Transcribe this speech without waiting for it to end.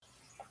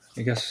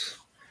I guess,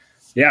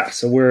 yeah,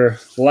 so we're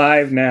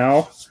live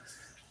now.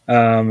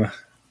 And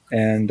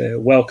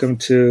welcome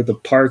to the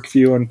Park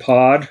View and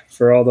Pod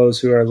for all those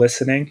who are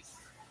listening.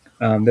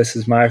 This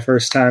is my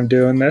first time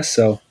doing this,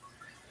 so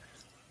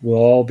we'll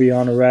all be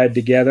on a ride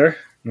together.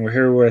 And we're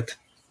here with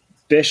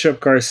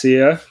Bishop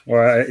Garcia,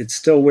 or it's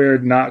still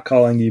weird not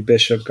calling you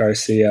Bishop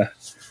Garcia,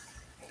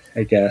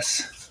 I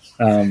guess.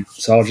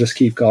 So I'll just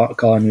keep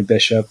calling you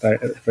Bishop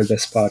for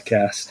this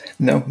podcast.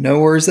 No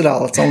worries at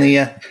all. It's only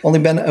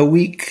been a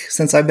week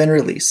since I've been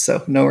released,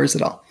 so no worries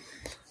at all.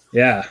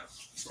 Yeah.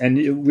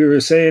 And we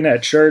were saying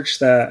at church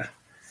that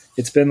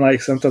it's been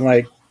like something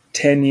like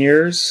 10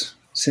 years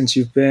since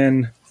you've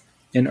been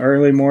in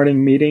early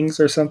morning meetings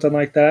or something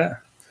like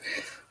that.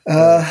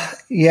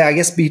 Yeah, I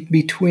guess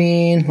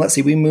between, let's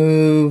see, we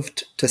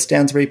moved to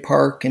Stansbury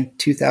Park in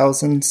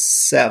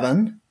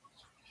 2007.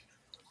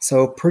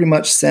 So pretty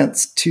much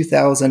since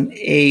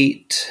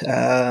 2008,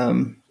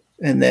 and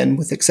then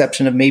with the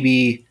exception of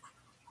maybe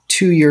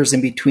 2 years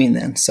in between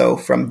then. So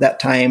from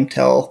that time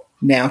till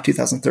now,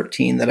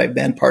 2013, that I've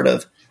been part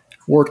of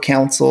ward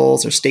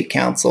councils or state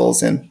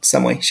councils in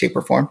some way, shape,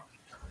 or form.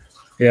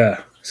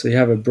 Yeah. So you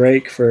have a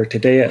break for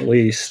today at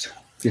least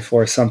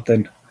before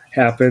something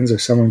happens or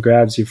someone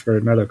grabs you for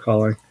another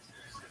calling,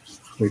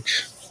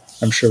 which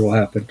I'm sure will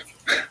happen.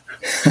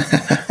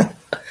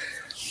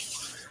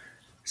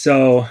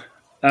 So,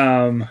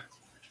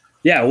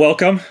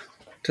 welcome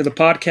to the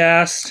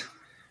podcast.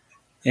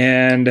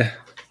 And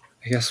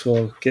I guess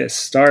we'll get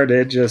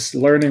started just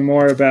learning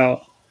more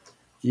about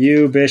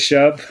you,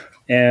 Bishop,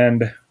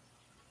 and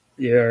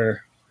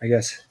where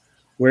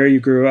you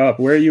grew up.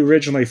 Where are you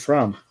originally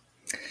from?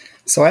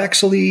 So I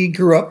actually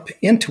grew up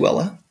in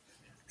Tooele.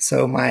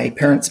 So my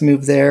parents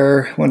moved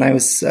there when I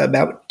was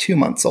about 2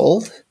 months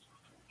old.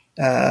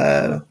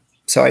 So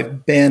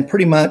I've been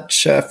pretty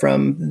much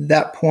from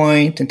that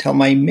point until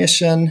my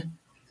mission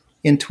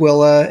in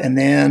Tooele, and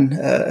then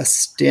a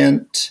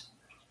stint,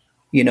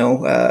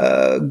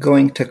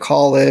 going to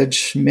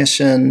college,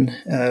 mission.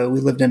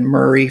 We lived in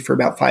Murray for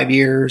about 5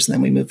 years, and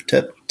then we moved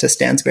to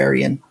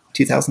Stansbury in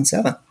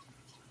 2007.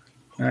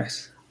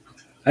 Nice.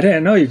 I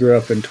didn't know you grew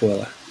up in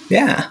Tooele.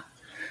 Yeah.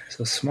 It's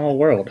a small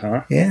world,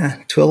 huh?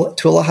 Yeah.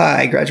 Tooele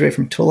High. I graduated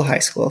from Tooele High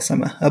School, so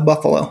I'm a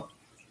Buffalo.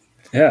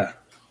 Yeah.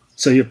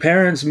 So your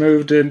parents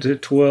moved into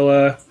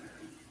Tooele.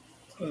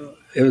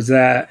 It was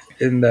that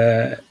in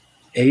the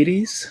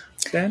 80s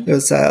then? It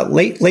was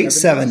late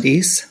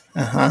 70s.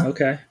 Uh-huh.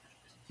 Okay.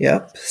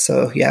 Yep.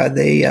 So, yeah,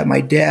 they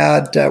my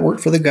dad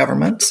worked for the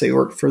government. So he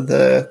worked for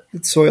the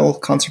Soil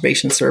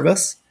Conservation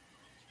Service.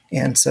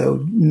 And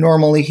so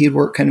normally he'd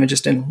work kind of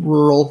just in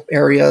rural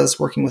areas,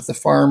 working with the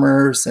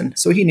farmers. And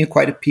so he knew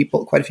quite a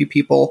few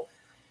people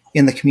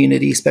in the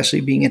community,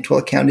 especially being in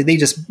Tooele County.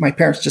 My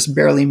parents just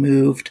barely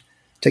moved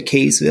to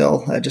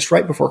Kaysville just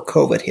right before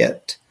COVID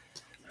hit.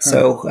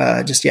 So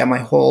my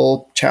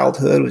whole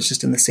childhood was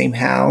just in the same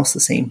house, the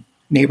same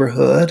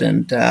neighborhood,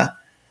 and,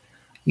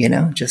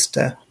 just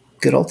a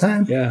good old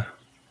time. Yeah.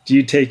 Do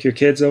you take your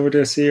kids over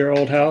to see your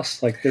old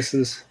house? Like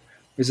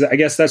I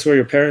guess that's where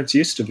your parents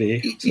used to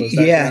be.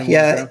 So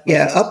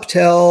yeah. Up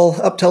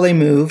till they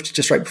moved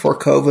just right before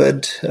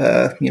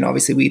COVID,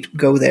 obviously we'd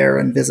go there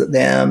and visit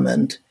them.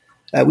 And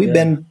we've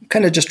been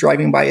kind of just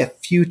driving by a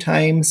few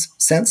times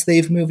since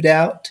they've moved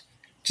out,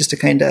 just to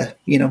kind of,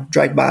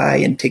 drive by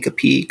and take a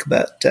peek,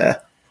 but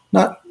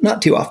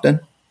not too often.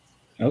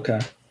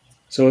 Okay.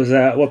 So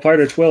what part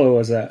of Tooele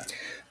was that?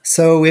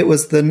 So it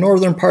was the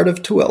northern part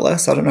of Tooele.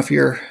 So I don't know if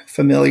you're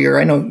familiar.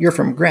 I know you're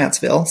from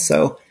Grantsville.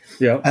 So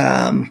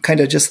kind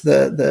of just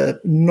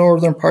the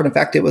northern part. In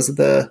fact, it was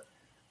the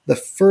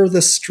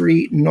furthest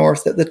street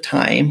north at the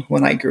time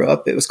when I grew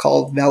up. It was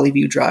called Valley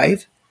View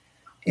Drive.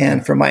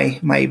 And from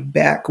my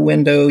back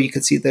window, you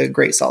could see the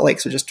Great Salt Lake.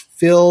 So just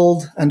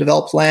filled,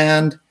 undeveloped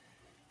land.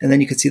 And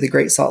then you could see the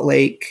Great Salt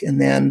Lake. And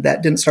then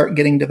that didn't start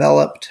getting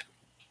developed.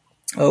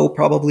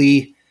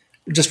 Probably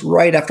just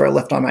right after I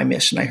left on my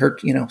mission. I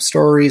heard,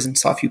 stories and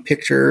saw a few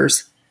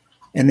pictures.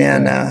 And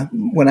then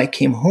when I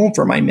came home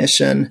from my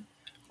mission,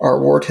 our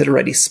ward had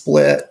already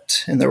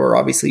split. And there were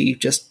obviously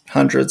just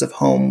hundreds of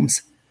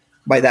homes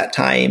by that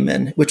time,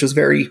 and which was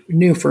very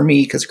new for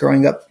me because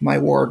growing up, my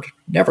ward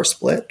never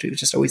split. It was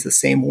just always the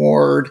same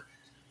ward,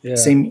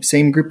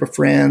 same group of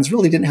friends.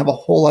 Really didn't have a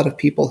whole lot of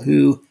people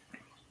who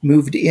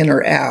moved in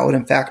or out.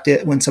 In fact,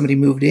 when somebody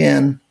moved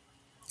in,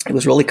 it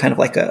was really kind of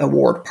like a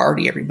ward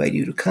party.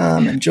 Everybody would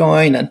come and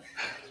join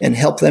and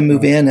help them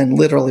move in. And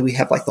literally we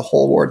have like the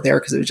whole ward there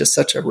because it was just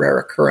such a rare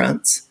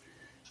occurrence.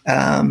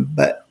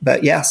 But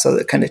so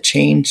it kind of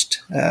changed,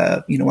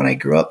 when I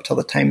grew up till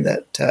the time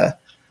that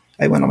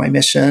I went on my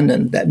mission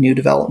and that new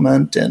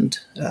development and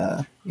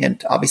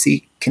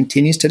obviously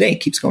continues today,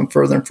 keeps going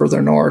further and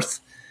further north.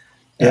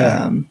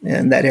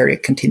 And that area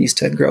continues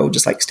to grow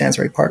just like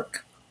Stansbury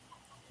Park.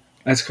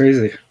 That's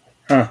crazy.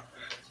 Huh.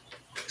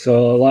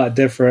 So a lot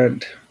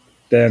different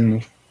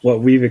than what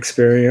we've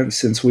experienced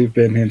since we've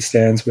been in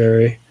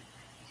Stansbury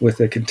with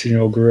the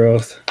continual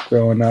growth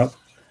growing up.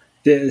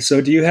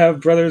 So do you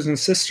have brothers and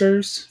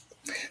sisters?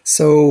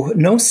 So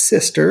no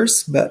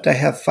sisters, but I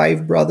have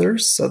 5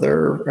 brothers. So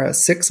there are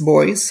 6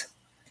 boys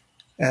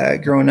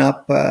growing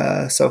up.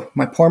 So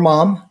my poor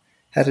mom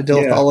had to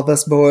deal with all of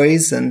us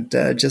boys and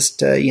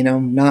just,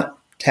 not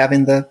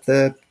having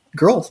the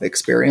girl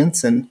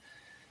experience. And,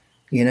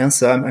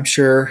 so I'm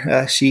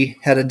sure she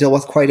had to deal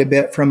with quite a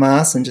bit from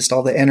us and just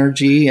all the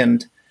energy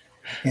and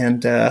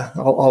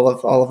all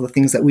of the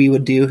things that we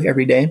would do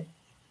every day.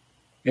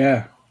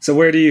 Yeah. So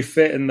where do you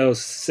fit in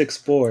those 6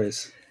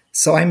 boys?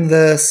 So I'm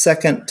the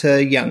second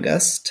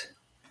youngest.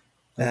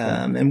 Okay.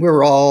 And we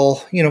were all,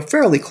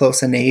 fairly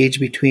close in age,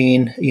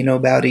 between,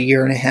 about 1.5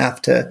 years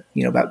to,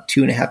 about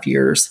 2.5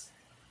 years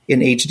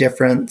in age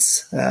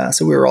difference.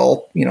 So we were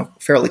all,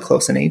 fairly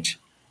close in age.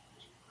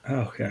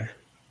 Okay.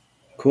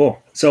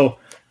 Cool. So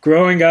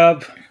growing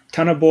up,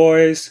 ton of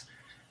boys.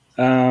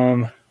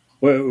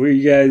 Were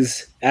you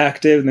guys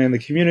active in the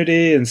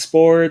community and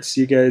sports?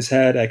 You guys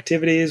had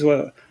activities?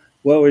 What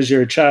was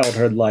your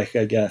childhood like,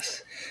 I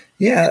guess?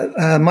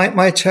 Yeah,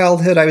 my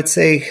childhood, I would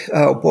say,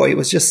 oh boy, it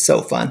was just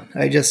so fun.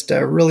 I just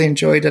really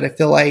enjoyed it. I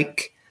feel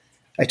like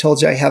I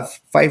told you I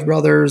have 5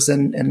 brothers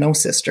and no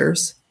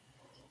sisters.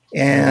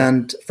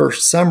 And for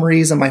some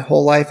reason, my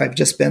whole life, I've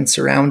just been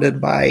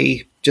surrounded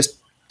by just a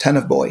ton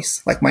of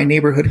boys. Like my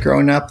neighborhood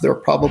growing up, there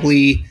were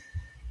probably,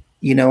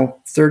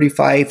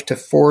 35 to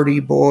 40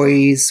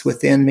 boys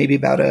within maybe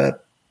about a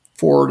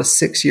 4 to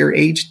 6 year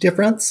age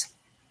difference.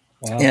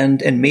 Wow.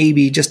 And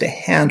maybe just a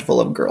handful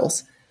of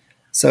girls.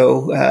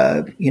 So,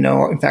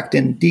 in fact,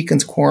 in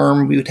Deacon's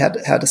Quorum, we would had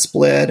to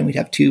split, and we'd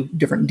have 2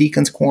 different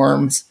Deacon's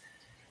Quorums.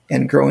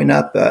 And growing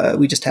up,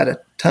 we just had a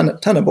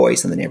ton of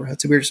boys in the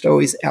neighborhood. So we were just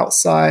always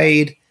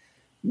outside.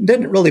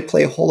 Didn't really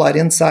play a whole lot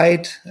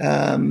inside.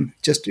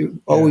 Just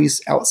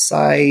always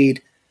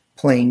outside,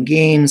 playing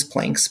games,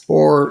 playing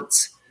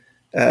sports.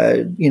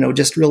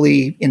 Just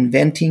really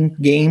inventing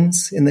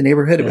games in the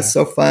neighborhood. It was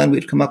so fun.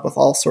 We'd come up with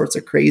all sorts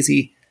of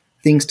crazy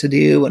things to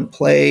do and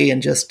play,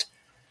 and just.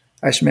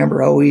 I just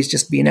remember always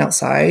just being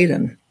outside,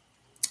 and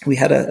we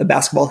had a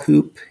basketball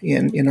hoop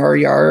in our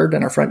yard,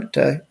 in our front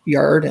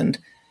yard. And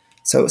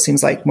so it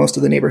seems like most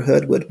of the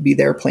neighborhood would be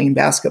there playing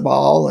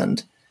basketball,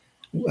 and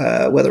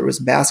whether it was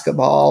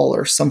basketball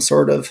or some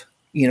sort of,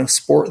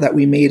 sport that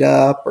we made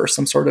up or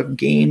some sort of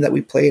game that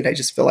we played. I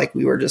just feel like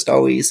we were just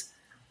always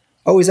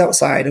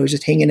outside. I was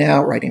just hanging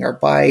out, riding our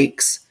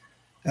bikes,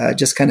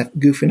 just kind of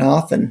goofing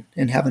off and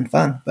having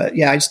fun. But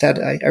yeah,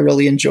 I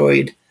really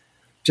enjoyed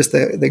just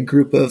the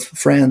group of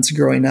friends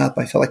growing up.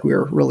 I feel like we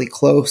were really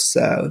close.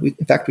 In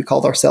fact, we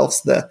called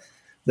ourselves the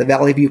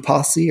Valley View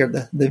Posse, or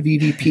the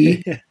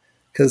VVP,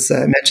 because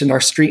I mentioned our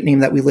street name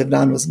that we lived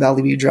on was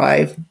Valley View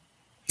Drive.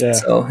 Yeah.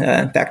 So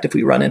in fact, if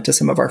we run into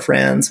some of our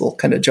friends, we'll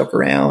kind of joke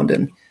around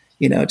and,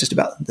 just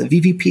about the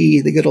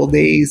VVP, the good old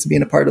days,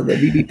 being a part of the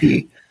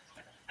VVP.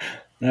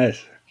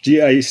 Nice.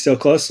 Are you still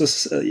close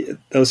with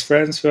those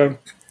friends from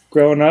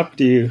growing up?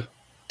 Do you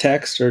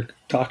text or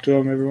talk to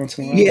them every once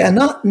in a while? Yeah,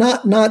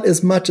 not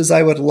as much as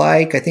I would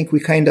like. I think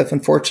we kind of,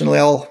 unfortunately,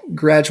 all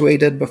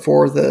graduated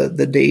before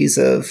the days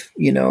of,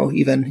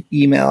 even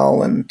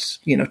email and,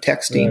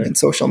 texting and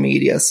social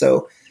media.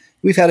 So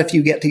we've had a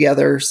few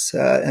get-togethers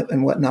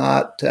and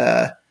whatnot.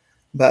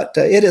 But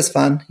it is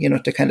fun,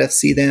 to kind of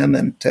see them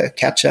and to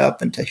catch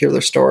up and to hear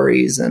their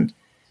stories and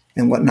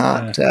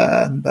whatnot.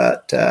 Yeah.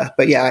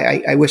 But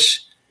yeah, I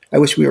wish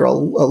we were a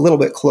little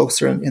bit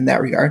closer in that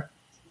regard.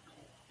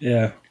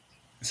 Yeah,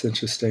 it's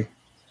interesting.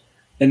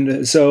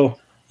 And so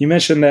you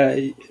mentioned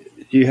that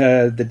you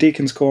had the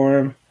Deacon's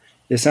Quorum.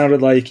 It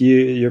sounded like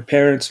your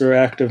parents were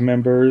active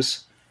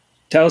members.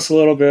 Tell us a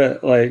little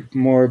bit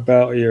more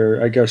about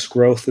your, I guess,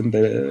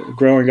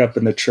 growing up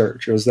in the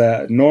church. Was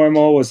that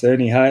normal? Was there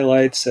any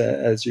highlights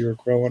as you were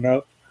growing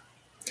up?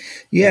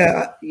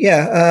 Yeah.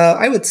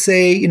 I would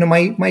say,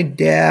 my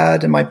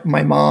dad and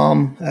my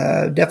mom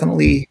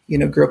definitely,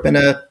 grew up in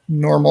a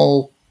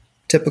normal,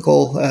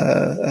 typical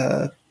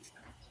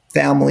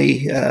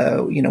family,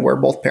 where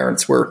both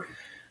parents were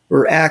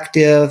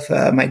active.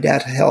 My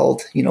dad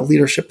held,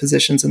 leadership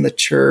positions in the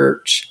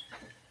church.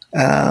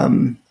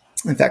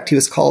 In fact, he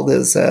was called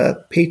as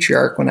a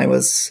patriarch when I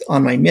was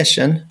on my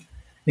mission.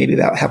 Maybe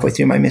about halfway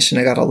through my mission,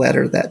 I got a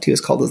letter that he was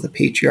called as the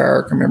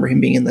patriarch. I remember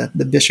him being in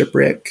the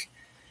bishopric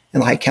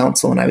and the high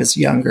council when I was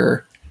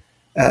younger.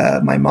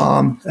 My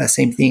mom,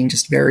 same thing,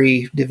 just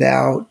very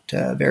devout,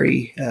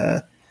 very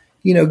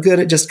good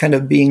at just kind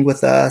of being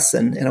with us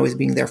and always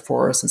being there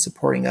for us and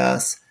supporting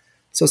us.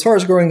 So as far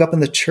as growing up in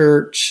the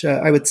church,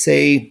 I would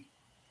say,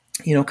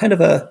 kind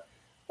of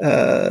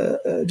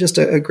just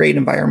a great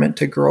environment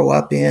to grow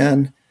up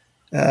in.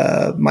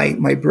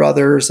 My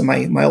brothers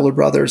and my older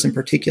brothers in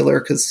particular,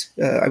 because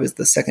I was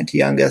the second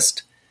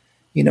youngest,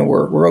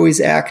 we're always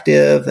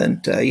active,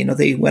 and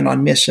they went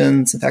on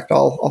missions. In fact,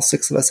 all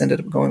 6 of us ended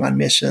up going on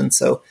missions.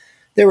 So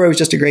they were always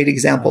just a great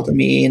example to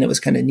me, and it was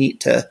kind of neat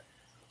to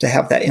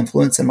have that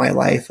influence in my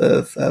life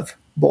of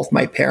both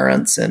my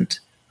parents and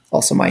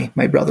also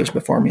my brothers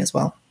before me as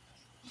well.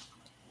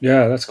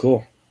 Yeah, that's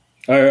cool.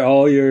 Are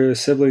all your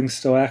siblings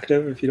still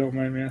active, if you don't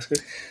mind me asking?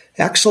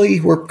 Actually,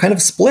 we're kind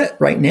of split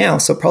right now,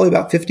 so probably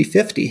about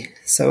 50-50.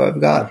 So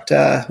I've got,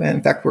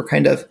 in fact, we're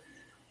kind of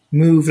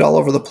moved all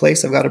over the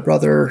place. I've got a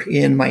brother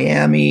in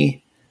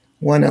Miami,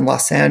 one in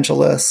Los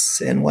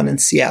Angeles, and one in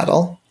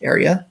Seattle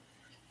area.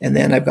 And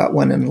then I've got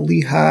one in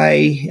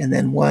Lehigh, and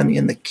then one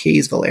in the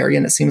Kaysville area.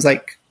 And it seems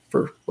like,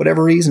 for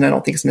whatever reason, I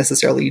don't think it's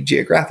necessarily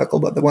geographical,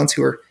 but the ones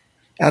who are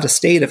out of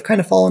state have kind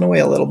of fallen away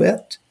a little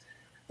bit.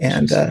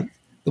 And the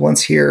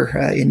ones here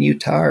in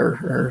Utah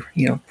are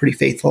pretty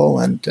faithful,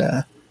 and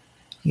so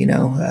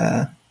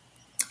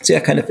yeah,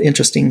 kind of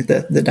interesting,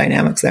 the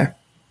dynamics there.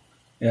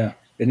 Yeah.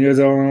 And you're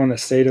the only one that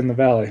stayed in the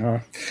valley, huh?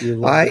 You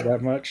loved it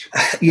that much?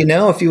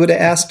 If you would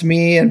have asked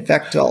me, in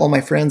fact, all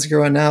my friends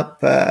growing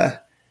up,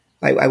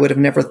 I would have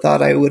never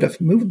thought I would have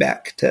moved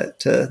back to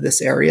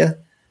this area.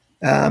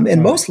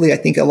 And mostly, I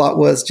think a lot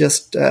was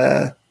just,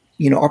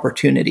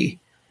 opportunity,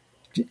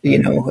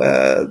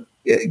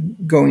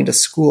 going to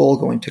school,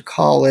 going to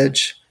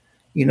college.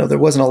 There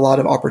wasn't a lot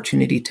of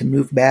opportunity to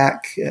move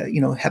back,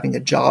 having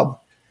a job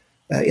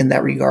in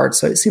that regard.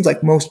 So it seems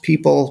like most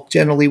people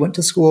generally went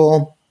to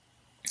school,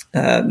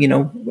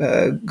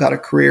 got a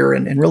career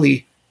and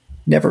really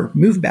never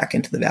moved back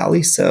into the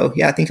valley. So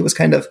yeah, I think it was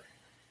kind of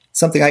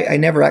something I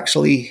never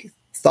actually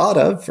thought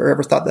of or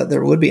ever thought that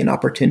there would be an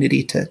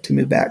opportunity to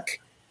move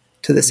back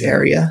to this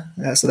area.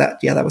 So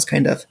that was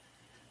kind of,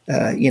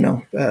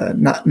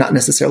 not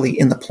necessarily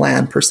in the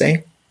plan per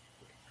se.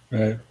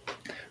 Right.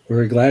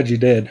 We're glad you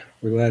did.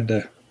 We're glad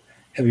to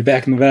have you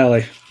back in the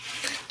valley.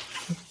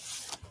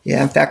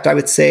 Yeah. In fact, I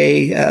would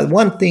say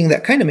one thing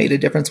that kind of made a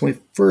difference when we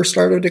first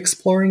started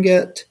exploring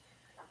it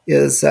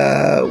is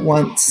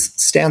once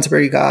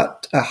Stansbury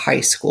got a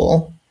high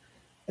school,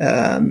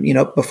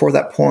 before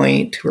that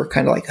point, we were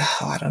kind of like,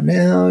 I don't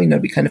know,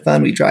 it'd be kind of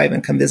fun. We'd drive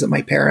and come visit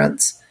my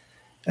parents,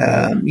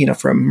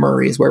 from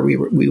Murray is where we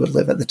would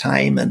live at the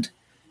time. And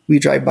we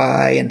drive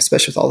by, and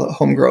especially with all the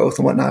home growth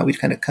and whatnot, we'd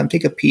kind of come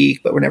take a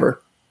peek, but we're never,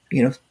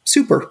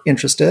 super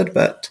interested.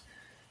 But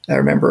I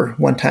remember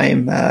one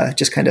time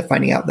just kind of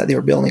finding out that they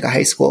were building a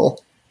high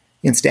school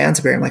in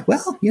Stansbury. I'm like,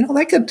 well,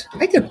 I could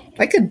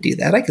do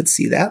that. I could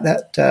see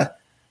that.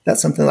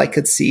 That's something I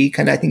could see.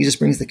 Kind of, I think it just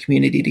brings the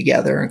community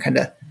together and kind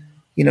of,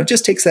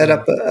 just takes that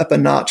up a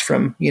notch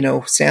from,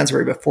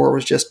 Stansbury before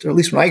was just, or at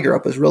least when I grew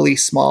up, was really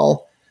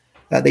small.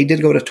 They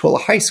did go to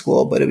Tooele High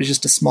School, but it was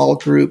just a small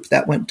group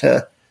that went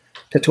to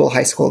Tooele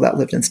High School that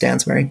lived in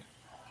Stansbury.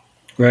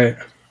 Right.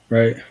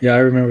 Yeah, I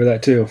remember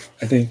that too.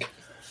 I think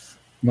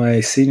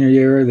my senior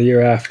year or the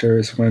year after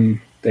is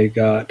when they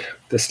got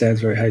the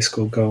Stansbury High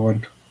School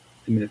going.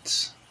 And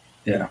it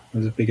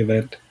was a big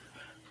event.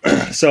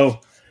 So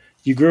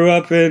you grew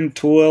up in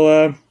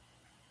Tooele,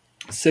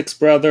 6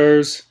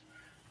 brothers,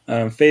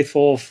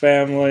 faithful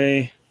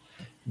family.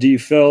 Do you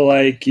feel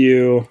like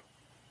you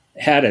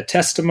had a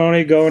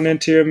testimony going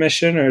into your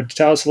mission, or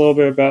tell us a little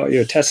bit about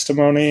your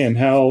testimony and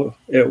how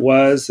it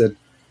was and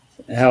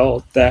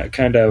how that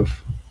kind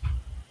of,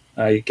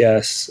 I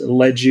guess,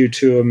 led you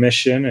to a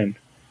mission and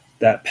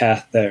that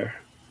path there?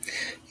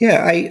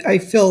 Yeah, I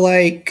feel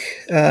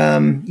like,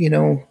 from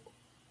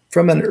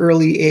an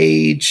early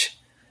age,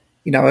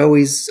 I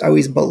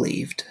always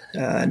believed,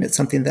 and it's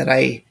something that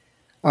I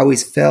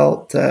always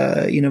felt,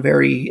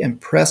 very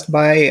impressed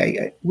by.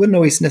 I wouldn't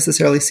always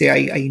necessarily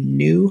say I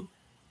knew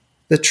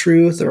the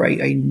truth or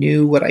I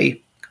knew what I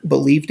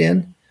believed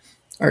in.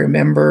 I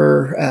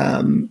remember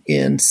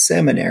in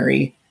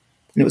seminary,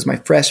 and it was my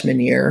freshman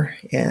year,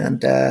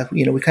 and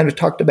we kind of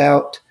talked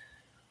about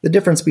the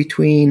difference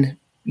between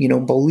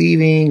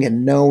believing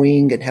and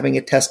knowing and having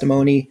a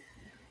testimony.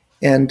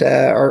 And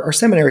our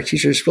seminary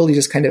teachers really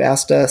just kind of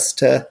asked us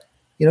to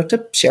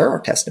share our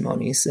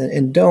testimonies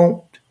and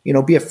don't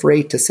be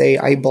afraid to say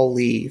I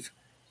believe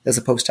as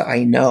opposed to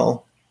I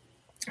know.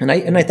 And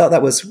I thought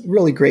that was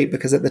really great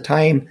because at the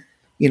time,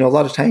 a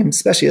lot of times,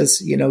 especially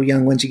as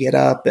young ones, you get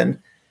up and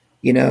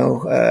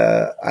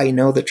I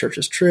know the church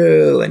is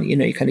true, and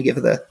you kind of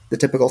give the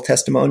typical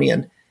testimony,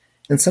 and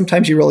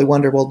sometimes you really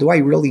wonder, well, do I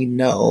really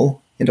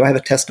know, and do I have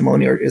a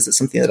testimony, or is it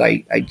something that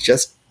I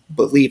just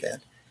believe in?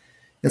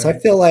 And so I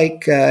feel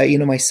like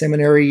my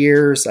seminary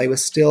years, I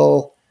was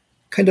still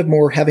kind of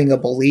more having a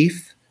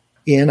belief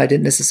in. I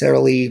didn't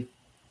necessarily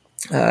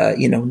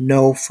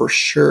know for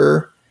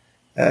sure,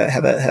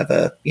 have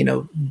a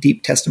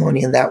deep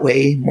testimony in that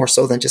way, more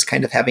so than just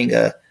kind of having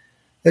a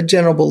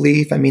general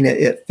belief. I mean,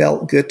 it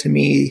felt good to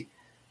me.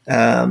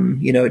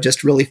 It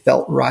just really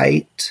felt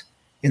right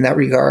in that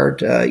regard.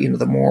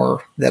 The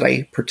more that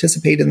I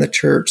participate in the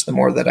church, the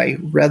more that I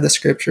read the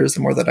scriptures,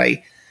 the more that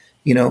I,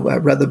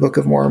 read the Book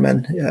of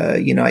Mormon,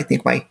 I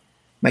think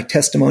my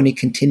testimony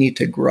continued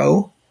to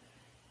grow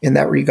in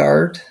that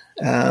regard.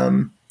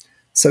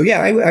 So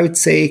yeah, I would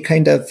say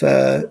kind of,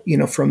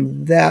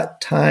 from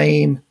that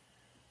time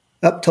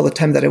up till the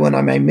time that I went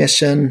on my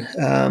mission,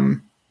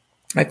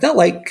 I felt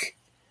like,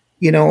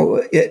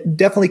 it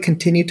definitely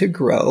continued to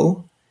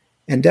grow,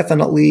 and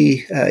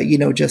definitely,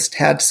 just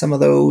had some of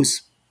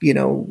those,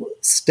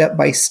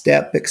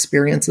 step-by-step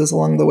experiences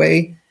along the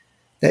way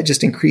that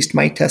just increased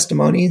my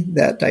testimony,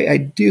 that I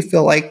do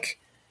feel like,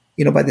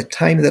 by the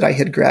time that I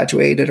had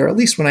graduated, or at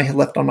least when I had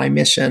left on my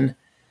mission,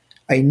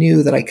 I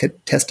knew that I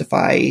could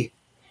testify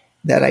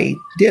that I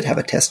did have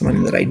a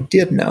testimony, that I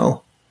did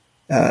know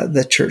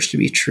the church to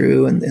be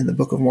true, and the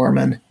Book of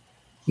Mormon,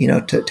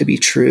 to be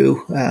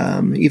true,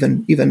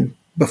 even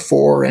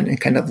before and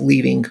kind of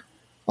leaving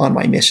on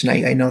my mission.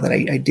 I know that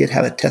I did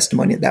have a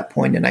testimony at that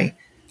point, and I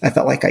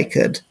felt like I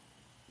could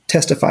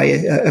testify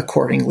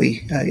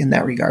accordingly in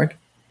that regard.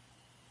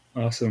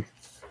 Awesome.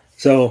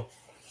 So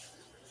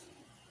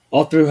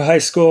all through high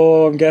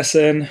school, I'm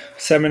guessing,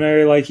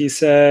 seminary, like you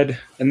said.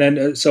 And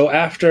then, so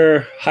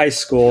after high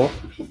school,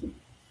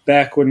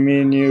 back when me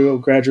and you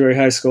graduated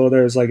high school,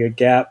 there was like a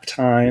gap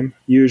time,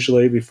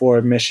 usually before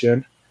a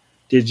mission.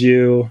 Did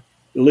you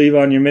leave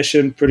on your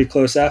mission pretty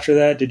close after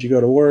that? Did you go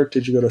to work?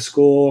 Did you go to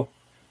school?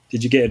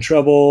 Did you get in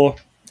trouble?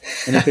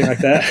 Anything like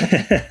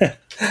that?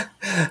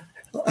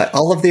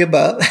 All of the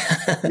above.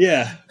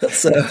 Yeah.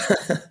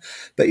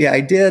 But yeah,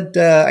 I did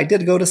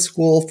go to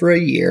school for a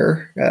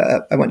year.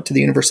 I went to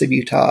the University of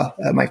Utah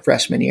my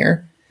freshman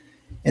year.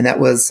 And that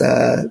was,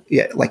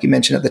 like you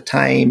mentioned at the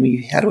time,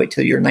 you had to wait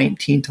till you're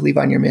 19 to leave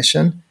on your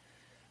mission.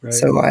 Right.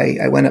 So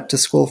I went up to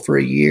school for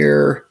a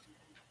year.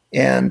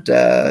 And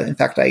in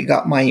fact, I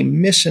got my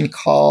mission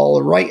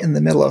call right in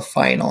the middle of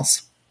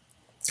finals.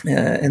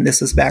 And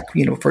this is back,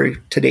 for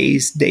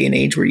today's day and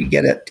age where you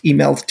get it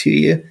emailed to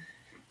you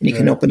and you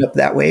can open up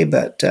that way.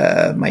 But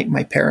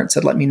my parents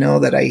had let me know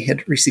that I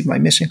had received my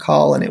mission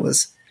call, and it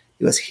was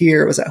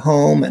here, it was at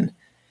home. And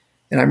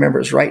I remember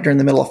it was right during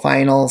the middle of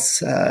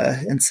finals.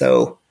 And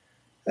so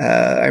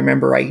I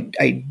remember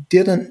I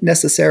didn't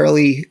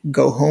necessarily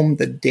go home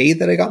the day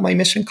that I got my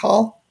mission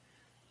call.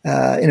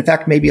 And in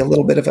fact, maybe a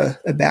little bit of a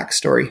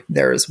backstory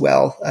there as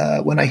well.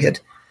 When I had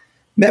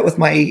met with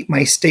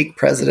my stake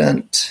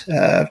president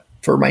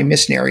for my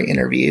missionary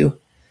interview,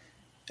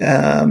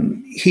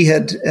 he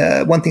had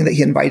one thing that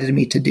he invited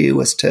me to do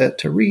was to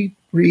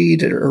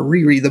reread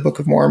the Book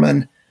of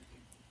Mormon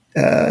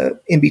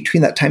in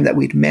between that time that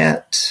we'd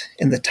met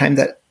and the time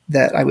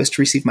that I was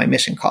to receive my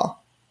mission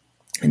call.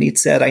 And he'd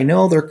said, I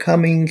know they're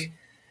coming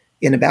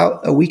in about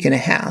a week and a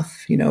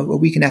half, a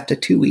week and a half to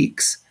 2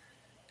 weeks.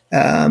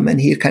 And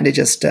he had kind of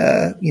just,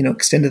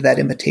 extended that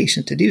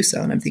invitation to do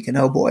so. And I'm thinking,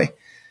 oh boy,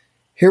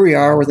 here we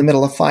are. We're in the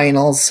middle of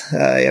finals.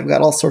 I've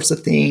got all sorts of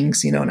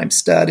things, and I'm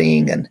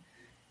studying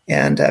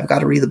and I've got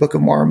to read the Book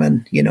of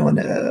Mormon, in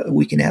a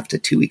week and a half to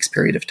 2 weeks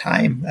period of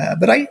time.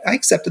 But I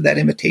accepted that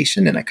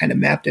invitation, and I kind of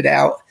mapped it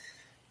out,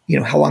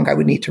 how long I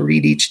would need to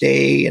read each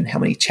day and how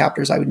many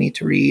chapters I would need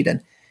to read.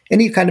 And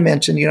he kind of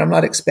mentioned, I'm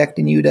not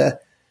expecting you to,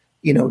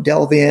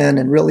 delve in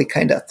and really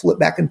kind of flip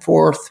back and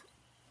forth,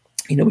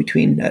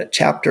 between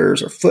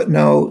chapters or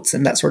footnotes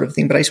and that sort of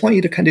thing. But I just want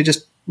you to kind of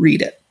just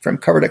read it from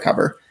cover to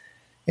cover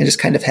and just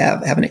kind of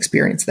have an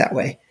experience that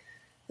way.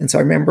 And so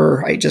I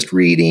remember I just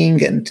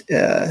reading and,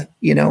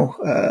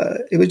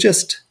 it was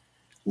just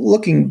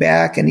looking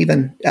back, and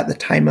even at the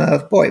time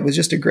it was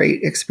just a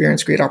great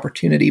experience, great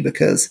opportunity,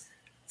 because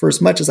for as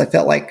much as I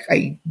felt like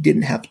I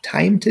didn't have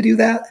time to do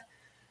that,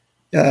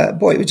 it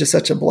was just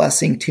such a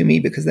blessing to me,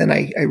 because then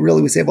I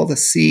really was able to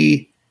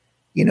see,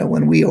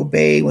 when we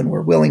obey, when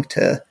we're willing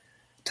to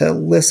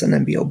listen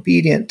and be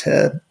obedient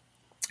to,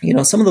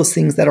 some of those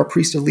things that our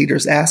priesthood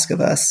leaders ask of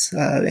us,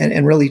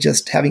 and really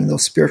just having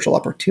those spiritual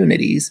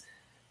opportunities,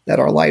 that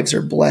our lives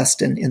are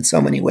blessed in so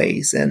many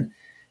ways.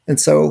 And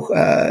so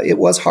it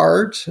was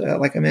hard,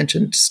 like I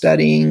mentioned,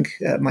 studying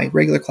my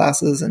regular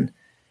classes and,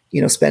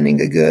 spending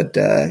a good,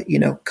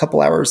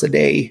 couple hours a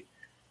day,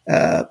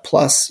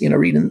 plus,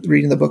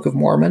 reading the Book of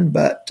Mormon.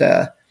 But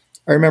I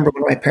remember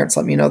when my parents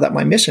let me know that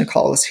my mission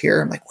call was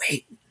here, I'm like,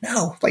 wait,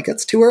 no, like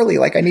it's too early.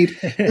 Like I'm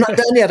not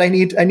done yet. I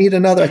need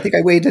another. I think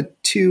I waited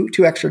two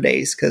extra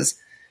days because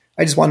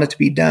I just wanted to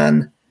be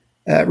done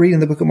reading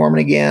the Book of Mormon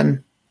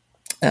again,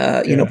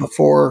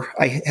 before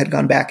I had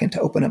gone back and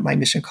to open up my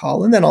mission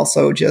call. And then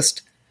also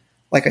just,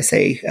 like I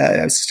say,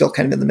 I was still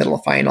kind of in the middle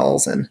of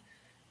finals, and,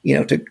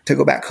 to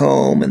go back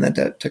home and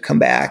then to come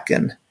back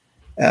and,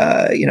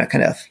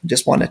 kind of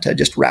just wanted to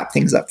just wrap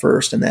things up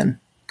first and then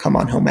come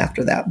on home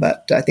after that.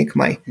 But I think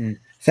my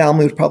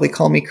family would probably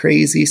call me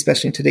crazy,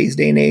 especially in today's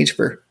day and age,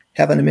 for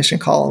having a mission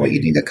call and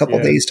waiting a couple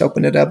days to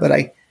open it up. But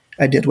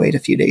I did wait a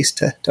few days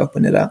to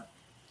open it up.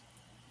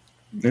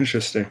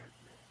 Interesting.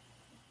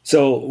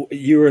 So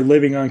you were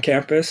living on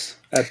campus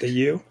at the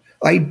U?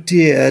 I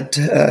did.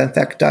 In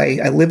fact,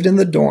 I lived in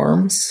the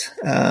dorms.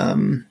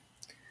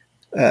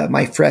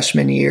 My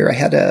freshman year, I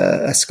had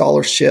a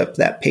scholarship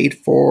that paid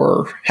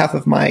for half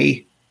of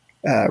my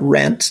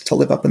rent to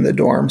live up in the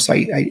dorms. So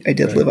I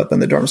did live up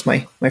in the dorms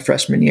my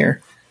freshman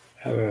year.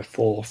 Have a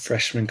full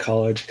freshman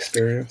college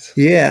experience.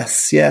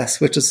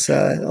 Yes, which is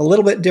a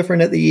little bit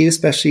different at the U,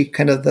 especially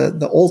kind of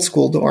the old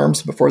school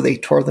dorms before they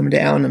tore them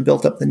down and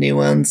built up the new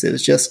ones. It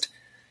was just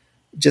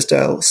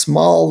a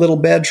small little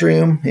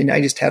bedroom, and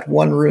I just had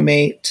one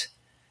roommate.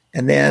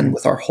 And then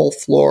with our whole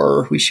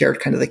floor, we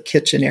shared kind of the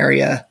kitchen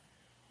area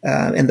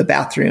and the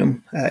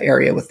bathroom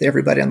area with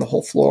everybody on the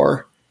whole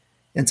floor.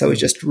 And so it was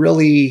just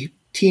really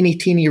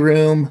teeny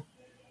room,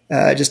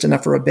 just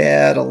enough for a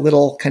bed, a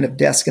little kind of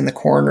desk in the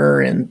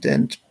corner,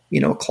 and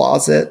a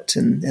closet,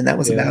 and that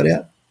was about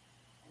it.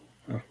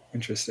 Oh,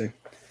 interesting.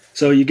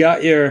 So you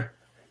got your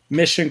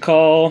mission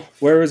call.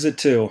 Where was it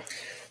to?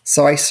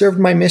 So I served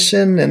my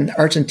mission in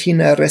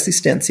Argentina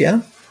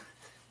Resistencia,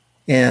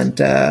 and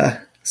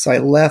so I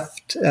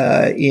left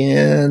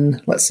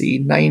in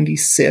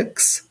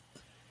 96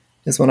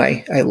 is when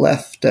I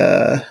left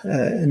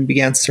and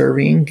began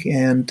serving,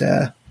 and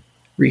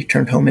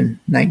returned home in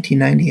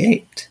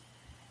 1998.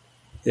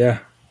 Yeah.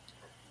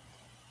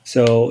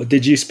 So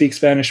did you speak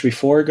Spanish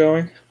before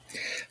going?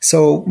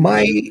 So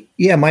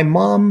my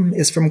mom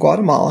is from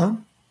Guatemala.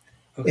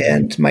 Okay.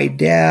 And my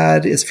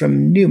dad is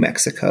from New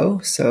Mexico.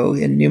 So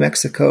in New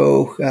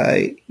Mexico,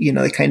 they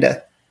kind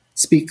of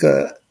speak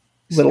a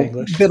little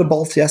Spanglish. Bit of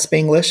both,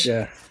 Spanglish.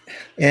 Yeah.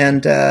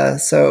 And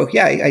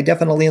I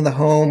definitely in the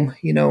home,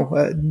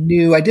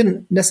 knew. I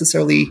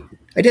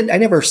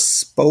never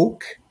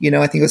spoke.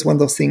 I think it was one of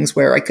those things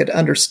where I could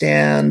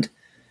understand,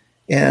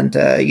 and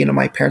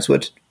my parents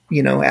would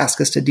ask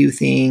us to do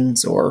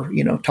things or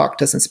talk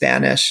to us in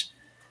Spanish,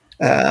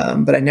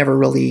 but I never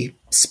really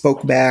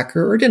spoke back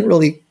or didn't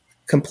really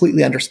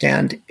completely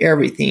understand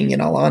everything.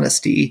 In all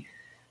honesty,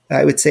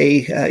 I would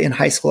say in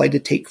high school I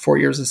did take 4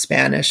 years of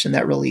Spanish, and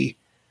that really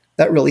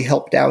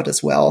helped out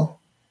as well.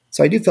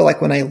 So I do feel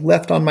like when I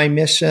left on my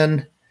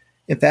mission,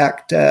 in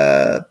fact,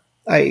 they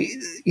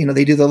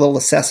do the little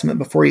assessment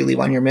before you leave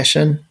on your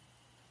mission,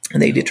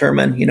 and they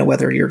determine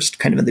whether you're just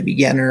kind of in the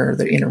beginner or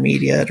the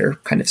intermediate or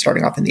kind of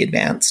starting off in the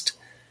advanced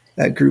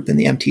group in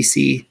the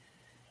MTC.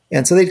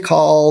 And so they'd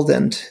called,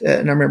 and I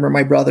remember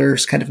my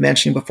brothers kind of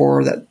mentioning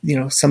before that,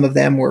 some of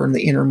them were in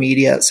the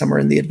intermediate, some were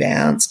in the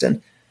advanced,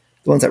 and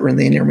the ones that were in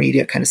the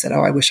intermediate kind of said,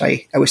 "Oh, I wish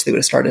they would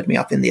have started me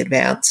off in the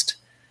advanced."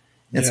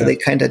 And so they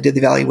kind of did the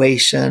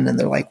evaluation, and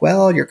they're like,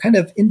 "Well, you're kind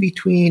of in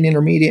between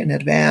intermediate and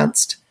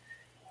advanced."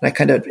 And I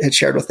kind of had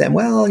shared with them,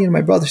 well,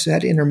 my brothers who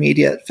had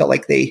intermediate felt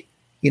like they,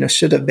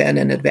 should have been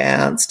in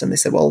advanced. And they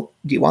said, "Well,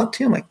 do you want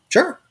to?" I'm like,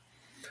 "Sure."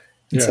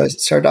 And so I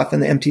started off in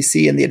the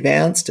MTC and the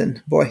advanced,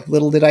 and boy,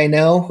 little did I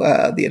know,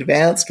 the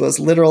advanced was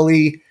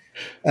literally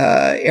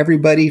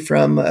everybody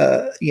from,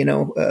 a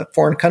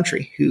foreign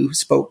country who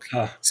spoke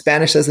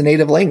Spanish as a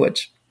native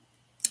language.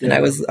 And I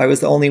was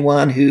the only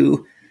one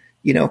who,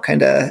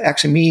 kind of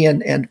actually me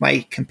and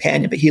my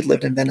companion, but he had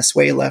lived in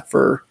Venezuela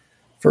for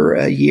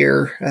a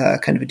year,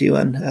 kind of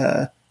doing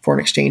a foreign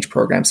exchange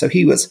program. So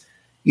he was,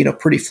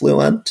 pretty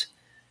fluent,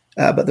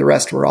 but the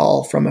rest were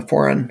all from a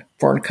foreign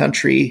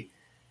country.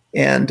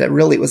 And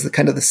really, it was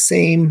the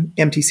same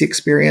MTC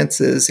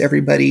experience as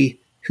everybody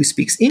who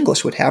speaks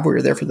English would have. We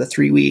were there for the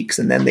 3 weeks,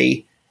 and then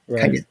they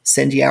kind of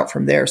send you out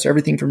from there. So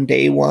everything from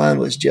day one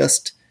was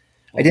just,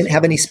 I didn't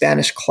have any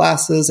Spanish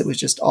classes. It was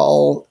just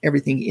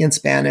everything in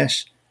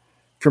Spanish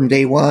from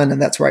day one. And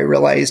that's where I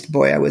realized,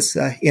 boy, I was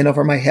in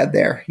over my head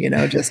there.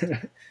 Just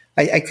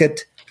I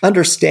could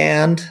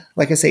understand,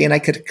 like I say, and I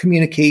could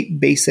communicate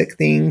basic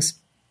things.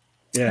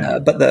 Yeah.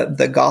 But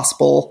the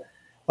gospel,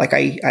 like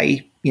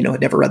I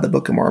had never read the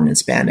Book of Mormon in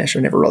Spanish,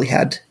 or never really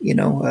had,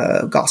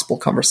 gospel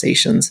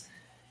conversations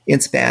in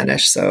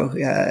Spanish. So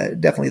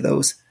definitely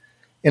those.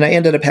 And I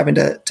ended up having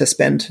to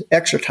spend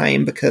extra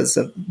time because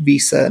of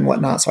visa and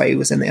whatnot. So I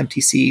was in the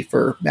MTC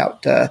for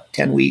about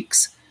 10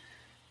 weeks.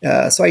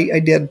 So I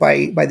did,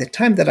 by the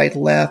time that I'd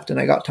left and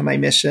I got to my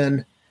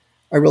mission,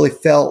 I really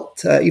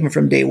felt, even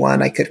from day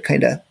one, I could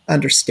kind of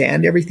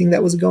understand everything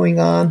that was going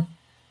on.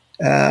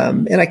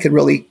 And I could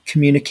really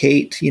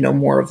communicate,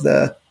 more of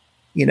the,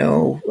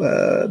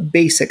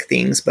 basic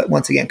things. But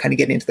once again, kind of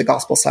getting into the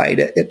gospel side,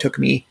 it took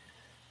me,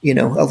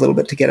 a little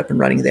bit to get up and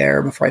running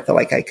there before I felt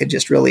like I could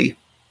just really,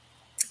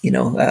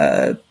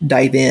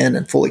 dive in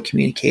and fully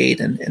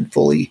communicate and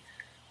fully,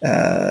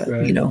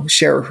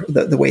 share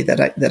the way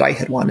that I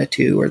had wanted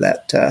to, or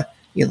that,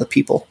 the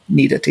people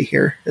needed to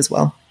hear as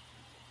well.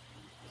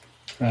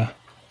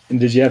 And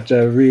did you have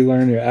to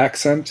relearn your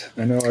accent?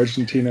 I know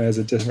Argentina has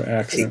a different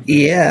accent.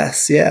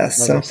 Yes.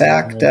 So in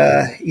fact,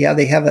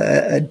 they have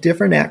a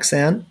different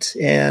accent,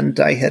 and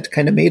I had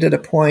kind of made it a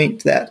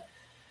point that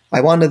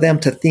I wanted them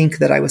to think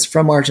that I was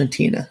from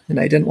Argentina, and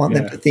I didn't want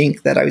them to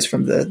think that I was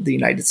from the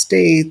United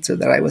States, or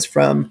that I was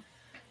from,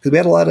 because we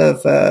had a lot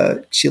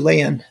of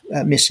Chilean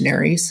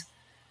missionaries,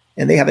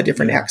 and they have a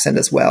different accent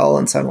as well.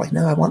 And so I'm like,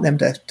 no, I want them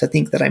to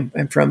think that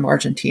I'm from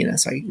Argentina.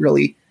 So I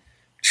really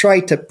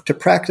tried to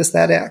practice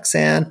that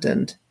accent,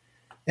 and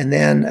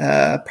then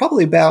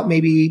probably about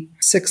maybe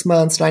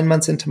 9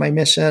 months into my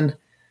mission,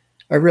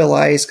 I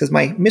realized, because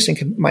my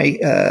mission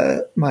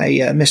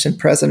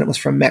president was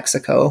from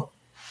Mexico,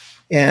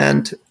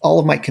 and all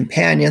of my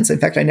companions, in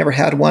fact, I never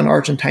had one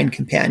Argentine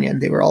companion.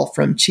 They were all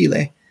from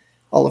Chile,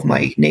 all of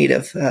my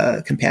native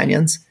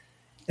companions.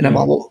 And I'm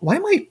all, well, why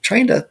am I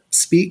trying to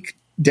speak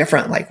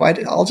different? Like,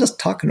 I'll just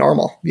talk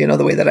normal,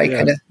 the way that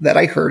I that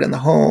I heard in the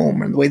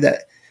home, and the way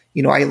that,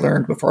 I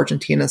learned before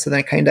Argentina. So then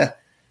I kind of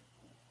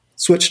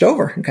switched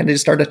over and kind of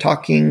just started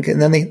talking.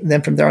 And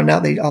then from there on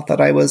out, they all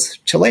thought I was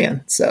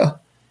Chilean. So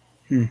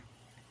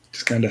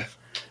just kind of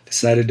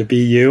decided to be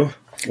you.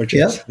 which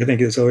is, I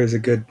think, is always a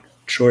good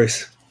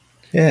choice.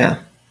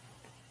 Yeah.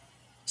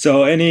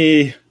 So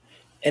any,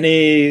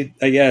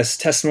 I guess,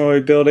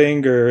 testimony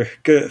building or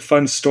good,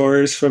 fun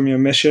stories from your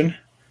mission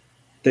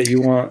that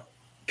you want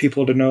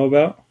people to know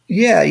about?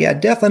 Yeah,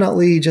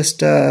 definitely.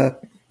 Just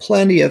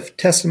plenty of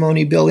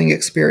testimony building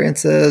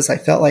experiences. I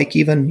felt like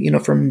even,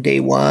 from day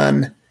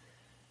one,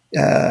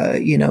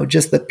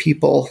 just the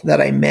people that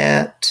I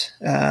met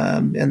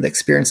and the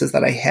experiences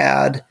that I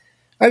had.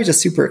 I was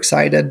just super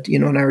excited.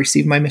 When I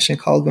received my mission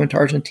call going to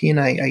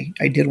Argentina,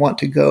 I did want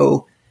to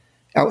go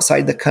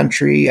outside the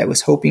country. I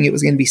was hoping it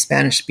was going to be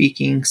Spanish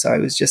speaking, so I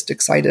was just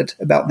excited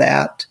about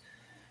that.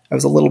 I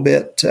was a little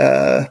bit,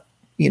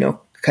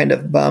 kind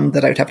of bummed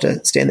that I'd have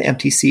to stay in the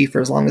MTC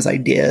for as long as I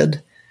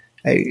did.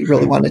 I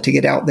really wanted to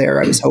get out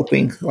there. I was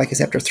hoping, like I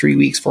said, after 3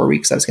 weeks, 4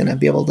 weeks, I was going to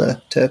be able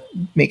to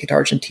make it to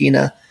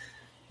Argentina.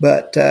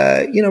 But,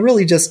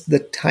 really just the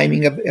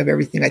timing of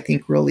everything, I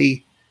think,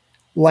 really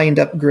lined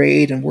up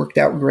great and worked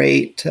out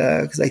great.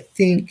 Because I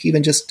think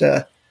even just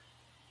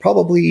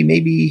probably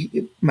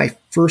maybe my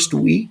first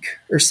week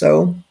or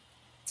so,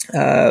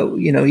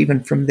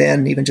 even from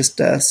then, even just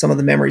some of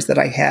the memories that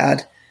I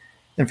had,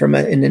 and from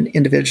an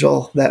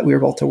individual that we were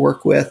able to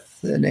work with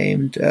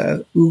named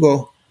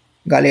Hugo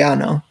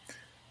Galeano,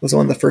 was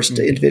one of the first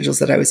individuals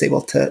that I was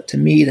able to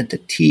meet and to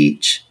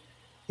teach.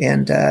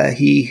 And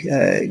he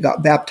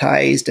got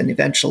baptized, and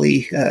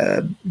eventually,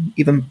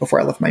 even before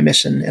I left my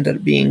mission, ended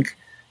up being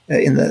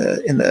in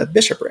the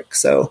bishopric.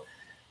 So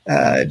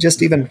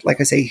just even,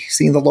 like I say,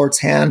 seeing the Lord's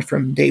hand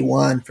from day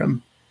one,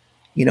 from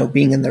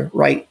being in the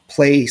right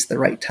place, the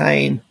right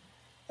time,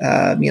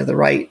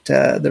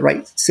 the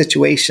right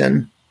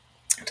situation.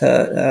 To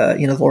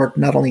the Lord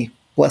not only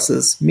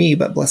blesses me,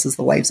 but blesses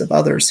the lives of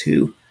others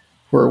who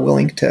are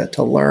willing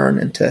to learn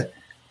and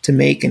to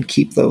make and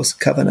keep those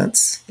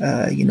covenants,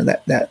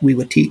 that we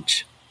would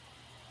teach.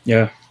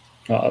 Yeah.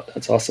 Oh,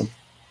 that's awesome.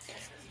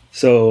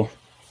 So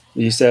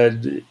you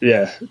said,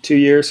 2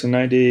 years from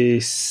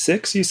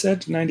 96, you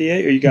said, to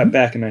 98, or you got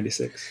back in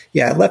 96?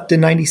 Yeah, I left in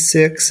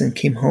 96 and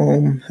came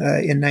home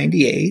in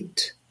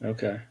 98.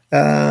 Okay.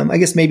 I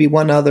guess maybe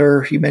one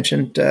other, you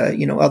mentioned,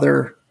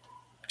 other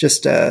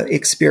just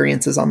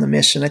experiences on the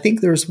mission. I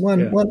think there's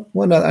one,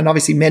 and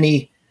obviously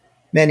many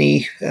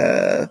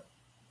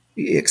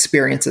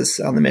experiences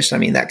on the mission. I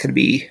mean, that could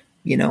be,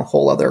 a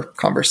whole other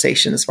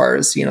conversation as far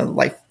as,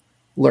 life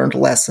learned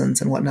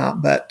lessons and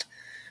whatnot. But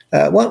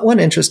one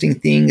interesting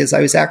thing is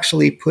I was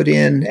actually put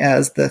in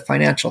as the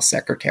financial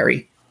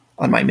secretary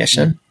on my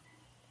mission.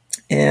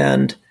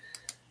 And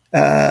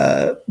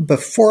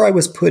before I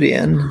was put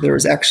in, there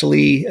was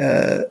actually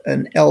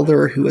an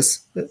elder who was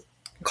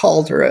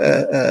called, or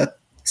a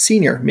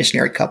senior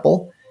missionary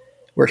couple,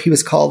 where he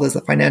was called as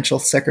the financial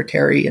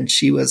secretary and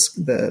she was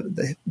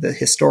the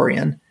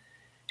historian.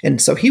 And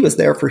so he was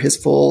there for his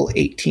full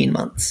 18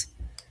 months.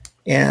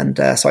 And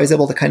so I was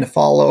able to kind of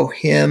follow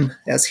him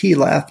as he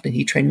left, and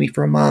he trained me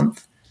for a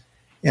month.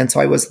 And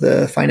so I was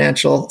the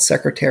financial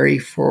secretary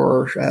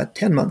for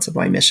 10 months of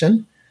my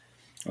mission.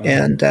 Uh-huh.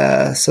 And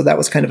so that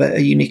was kind of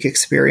a unique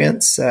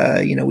experience.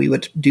 We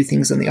would do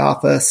things in the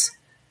office,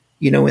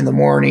 in the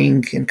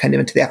morning and kind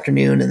of into the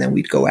afternoon, and then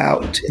we'd go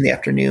out in the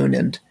afternoon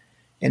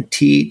and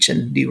teach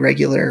and do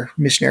regular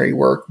missionary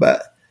work.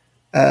 But,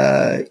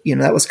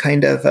 that was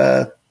kind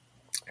of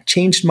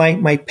changed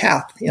my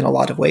path in a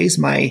lot of ways.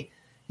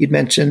 You'd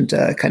mentioned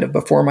kind of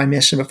before my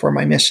mission,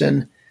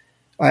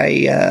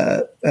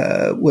 I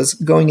was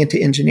going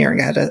into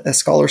engineering. I had a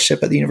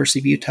scholarship at the University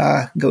of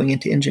Utah going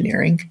into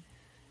engineering.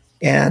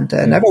 And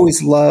I've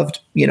always loved,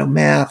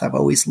 math. I've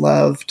always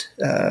loved,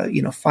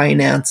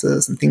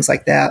 finances and things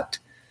like that.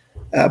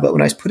 But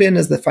when I was put in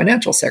as the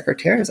financial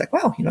secretary, I was like,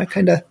 wow, I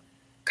kind of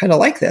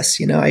like this.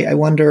 I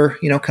wonder,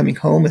 coming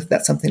home, if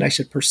that's something I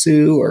should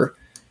pursue,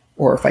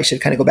 or if I should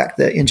kind of go back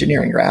to the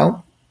engineering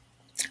route.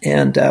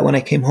 And when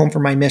I came home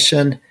from my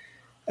mission,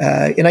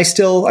 and I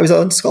was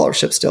on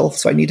scholarship still,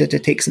 so I needed to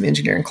take some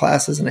engineering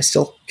classes, and I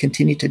still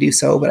continued to do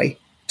so, but I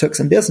took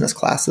some business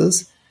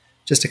classes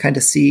just to kind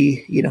of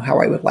see, how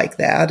I would like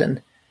that,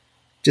 and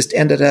just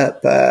ended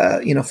up,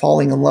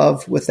 falling in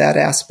love with that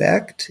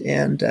aspect,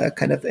 and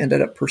kind of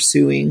ended up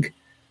pursuing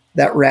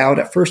that route.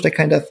 At first, I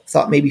kind of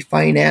thought maybe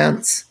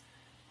finance,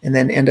 and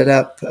then ended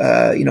up,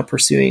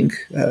 pursuing,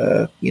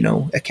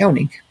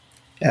 accounting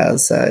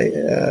as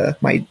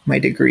my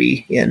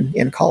degree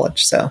in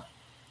college. So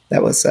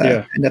that was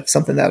kind of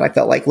something that I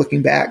felt like,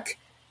 looking back,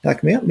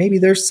 like, maybe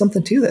there's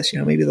something to this.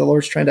 Maybe the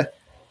Lord's trying to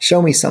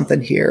show me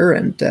something here,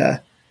 and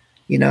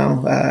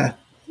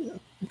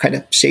kind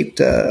of shaped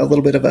a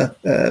little bit of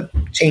a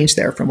change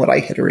there from what I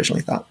had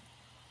originally thought.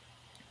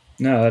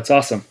 No, that's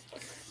awesome.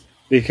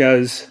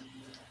 Because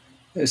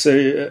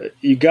so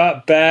you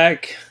got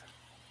back,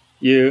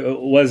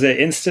 was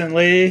it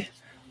instantly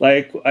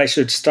like, I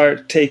should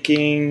start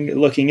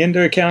looking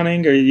into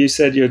accounting, or you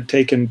said you'd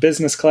taken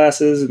business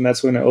classes and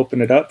that's when it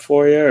opened it up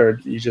for you, or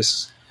you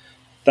just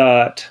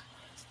thought,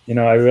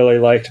 I really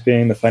liked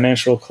being the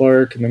financial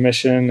clerk in the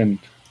mission and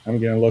I'm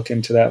going to look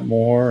into that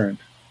more? And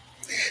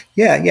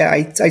Yeah.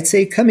 I'd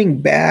say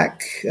coming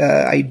back,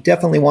 I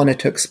definitely wanted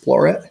to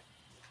explore it.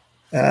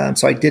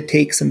 So I did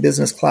take some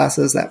business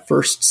classes that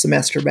first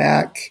semester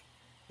back,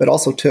 but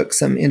also took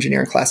some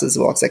engineering classes as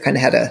well because I kind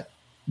of had a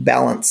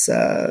balance,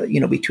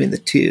 between the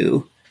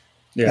two.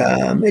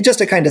 Yeah. And just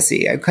to kind of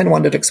see, I kind of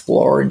wanted to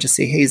explore and just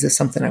see, hey, is this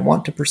something I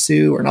want to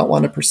pursue or not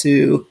want to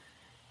pursue?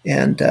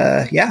 And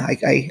I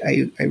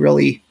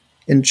really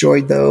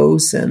enjoyed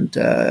those and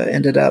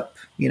ended up,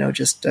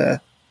 just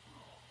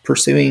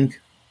pursuing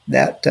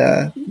that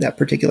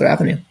particular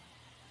avenue.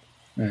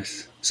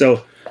 Nice.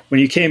 So when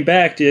you came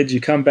back, did you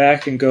come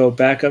back and go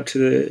back up to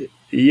the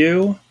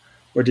U,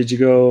 or did you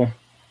go?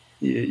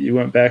 You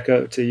went back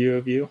up to U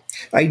of U?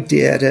 I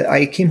did.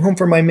 I came home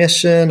from my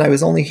mission. I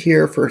was only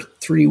here for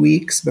 3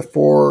 weeks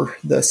before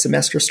the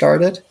semester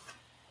started.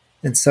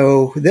 And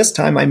so this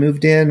time I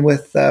moved in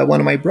with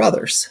one of my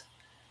brothers.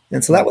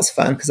 And so that was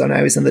fun because when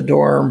I was in the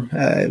dorm,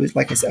 it was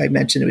like I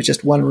mentioned, it was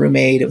just one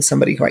roommate. It was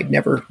somebody who I'd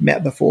never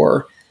met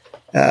before.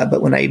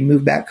 But when I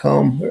moved back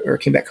home or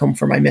came back home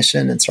from my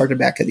mission and started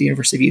back at the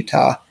University of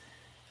Utah,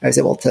 I was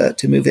able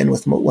to move in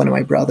with one of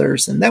my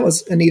brothers. And that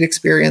was a neat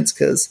experience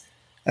because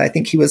I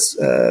think he was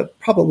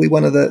probably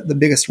one of the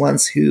biggest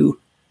ones who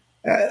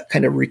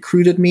kind of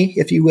recruited me,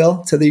 if you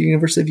will, to the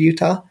University of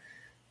Utah.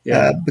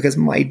 Yeah. Because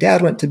my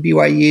dad went to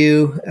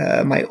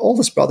BYU, my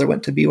oldest brother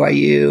went to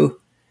BYU,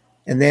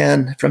 and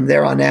then from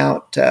there on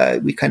out,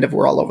 we kind of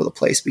were all over the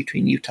place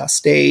between Utah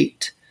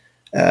State.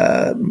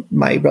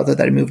 My brother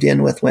that I moved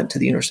in with went to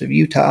the University of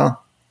Utah,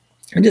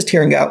 and just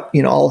hearing out,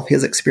 all of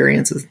his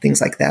experiences and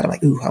things like that. I'm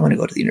like, ooh, I want to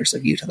go to the University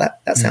of Utah.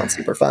 That sounds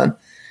super fun.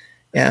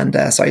 And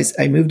so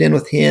I moved in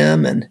with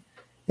him, and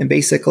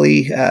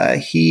basically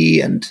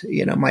he and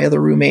my other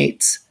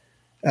roommates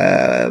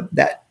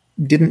that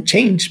didn't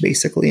change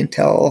basically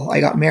until I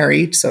got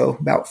married. So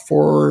about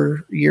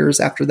 4 years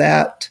after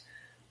that,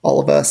 all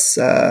of us,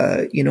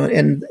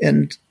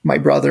 and my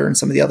brother and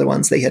some of the other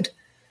ones, they had,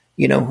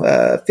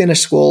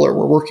 finished school or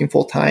were working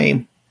full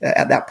time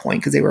at that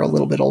point because they were a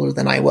little bit older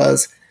than I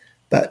was.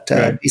 But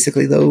right.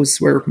 Basically, those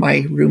were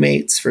my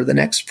roommates for the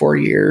next 4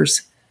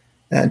 years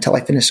until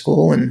I finished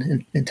school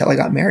and until I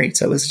got married.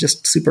 So it was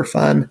just super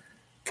fun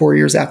 4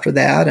 years after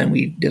that. And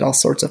we did all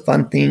sorts of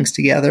fun things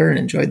together and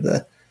enjoyed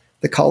the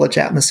college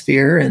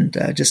atmosphere and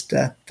just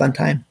a fun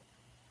time.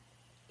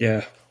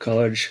 Yeah,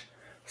 college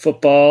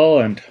football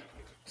and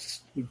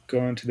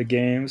going to the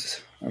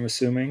games, I'm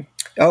assuming.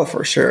 Oh,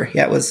 for sure.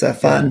 Yeah, it was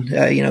fun.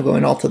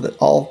 Going all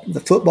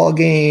the football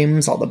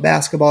games, all the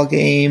basketball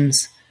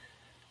games.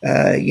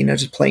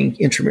 Just playing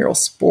intramural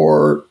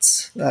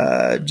sports.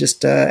 At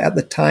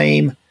the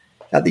time,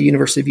 at the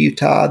University of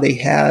Utah, they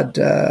had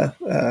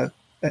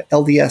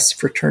LDS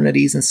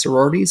fraternities and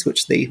sororities,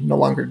 which they no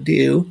longer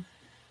do.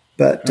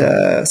 But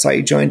so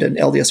I joined an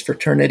LDS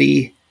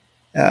fraternity.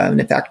 And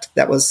in fact,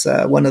 that was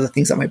one of the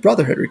things that my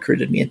brother had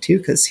recruited me into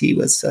because he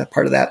was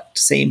part of that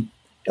same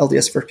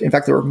LDS. In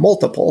fact, there were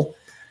multiple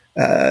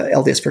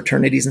LDS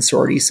fraternities and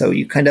sororities. So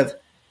you kind of,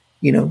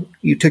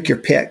 you took your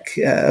pick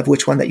of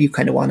which one that you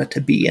kind of wanted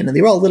to be in. And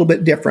they were all a little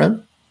bit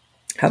different,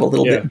 had a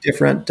little bit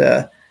different,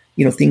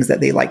 things that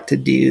they like to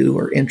do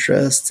or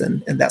interests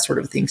and that sort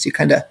of thing. So you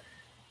kind of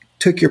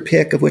took your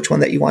pick of which one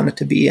that you wanted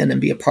to be in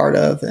and be a part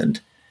of. And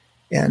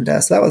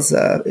so that was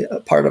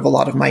a part of a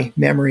lot of my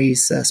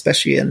memories,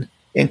 especially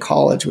in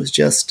college, was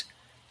just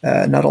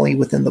not only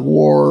within the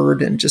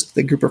ward and just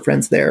the group of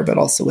friends there, but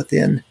also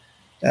within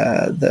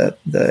the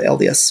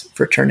LDS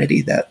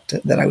fraternity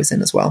that I was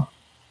in as well.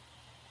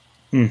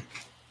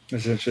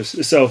 That's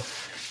interesting. So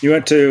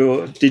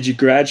did you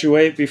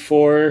graduate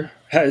before?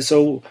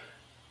 So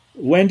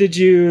when did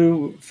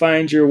you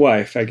find your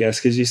wife, I guess?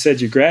 Because you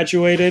said you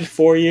graduated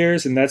 4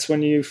 years and that's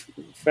when you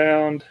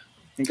found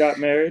and got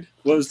married.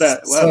 What was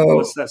that?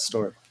 What's that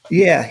story?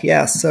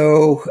 Yeah.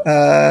 So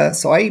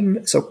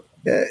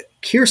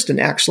Kirsten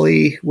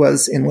actually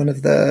was in one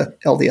of the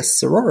LDS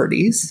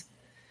sororities.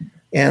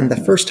 And the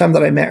first time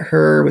that I met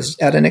her was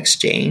at an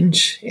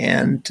exchange.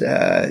 And,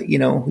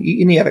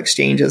 you have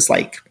exchanges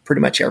like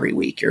pretty much every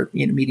week. You're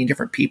meeting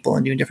different people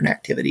and doing different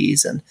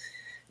activities. And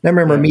I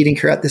remember meeting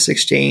her at this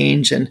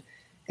exchange and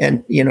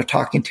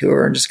talking to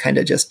her and just kind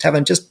of just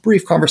having just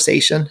brief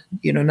conversation,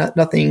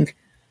 nothing,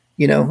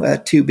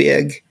 too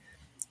big.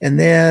 And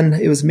then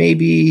it was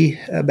maybe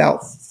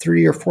about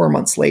 3 or 4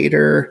 months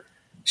later,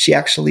 she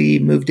actually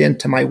moved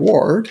into my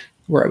ward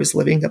where I was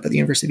living up at the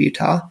University of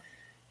Utah.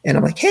 And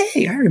I'm like,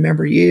 hey, I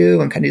remember you,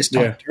 and kind of just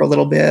talked to her a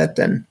little bit,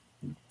 and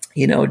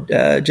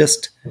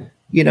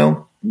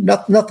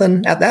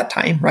nothing at that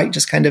time, right?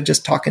 Just kind of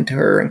just talking to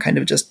her and kind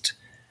of just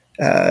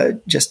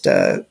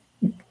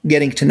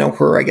getting to know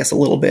her, I guess, a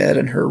little bit,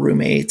 and her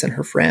roommates and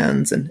her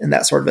friends and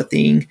that sort of a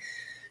thing.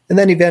 And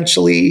then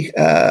eventually,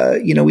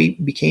 we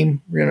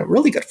became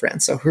really good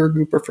friends. So her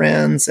group of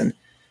friends and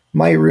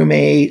my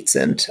roommates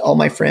and all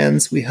my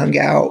friends, we hung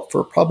out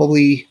for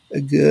probably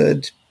a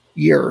good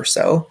year or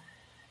so.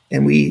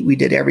 And we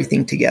did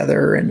everything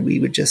together, and we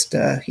would just,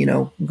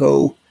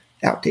 go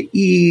out to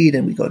eat,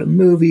 and we go to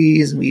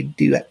movies, and we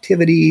do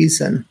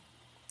activities. And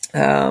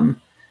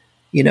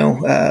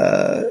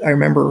I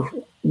remember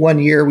one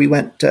year we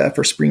went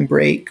for spring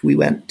break, we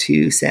went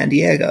to San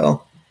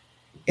Diego,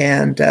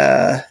 and,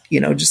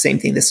 just same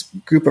thing, this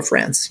group of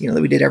friends,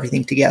 that we did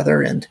everything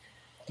together. And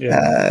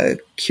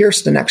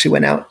Kirsten actually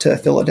went out to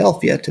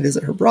Philadelphia to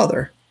visit her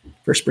brother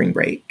for spring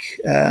break.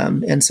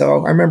 And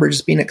so I remember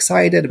just being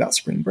excited about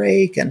spring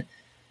break and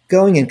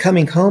going and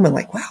coming home and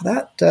like, wow,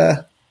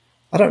 that,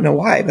 I don't know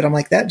why, but I'm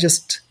like, that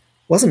just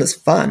wasn't as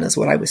fun as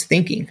what I was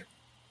thinking.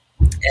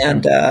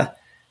 And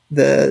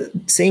the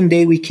same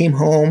day we came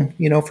home,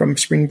 from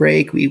spring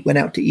break, we went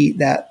out to eat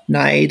that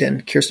night,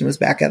 and Kirsten was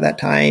back at that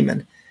time,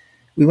 and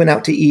we went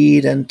out to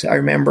eat. And I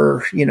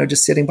remember,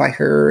 just sitting by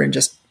her and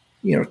just,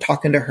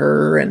 talking to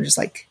her and just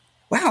like,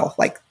 wow,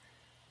 like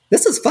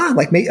this is fun.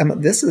 Like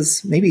this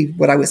is maybe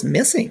what I was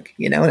missing,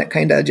 and it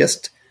kind of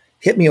just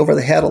hit me over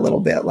the head a little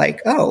bit.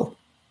 Like, oh,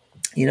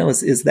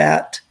 is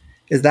that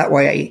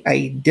why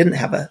I didn't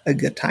have a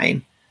good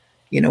time,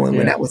 and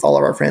went out with all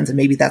of our friends? And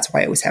maybe that's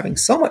why I was having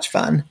so much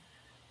fun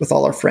with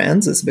all our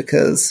friends, is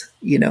because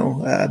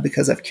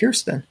of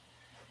Kirsten.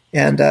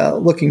 And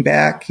looking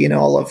back,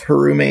 all of her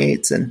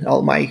roommates and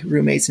all my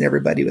roommates and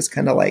everybody was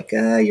kind of like,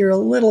 you're a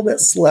little bit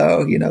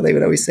slow. They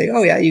would always say,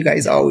 oh yeah, you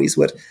guys always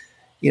would,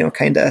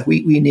 kind of,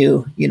 we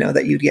knew,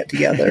 that you'd get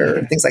together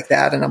and things like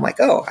that. And I'm like,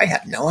 oh, I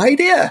had no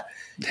idea,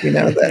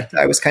 that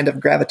I was kind of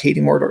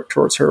gravitating more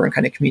towards her and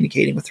kind of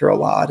communicating with her a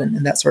lot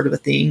and that sort of a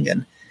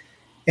thing.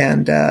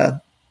 And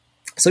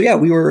so, yeah,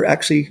 we were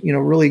actually,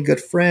 really good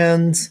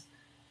friends.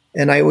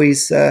 And I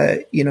always,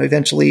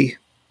 eventually,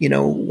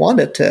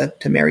 wanted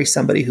to marry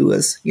somebody who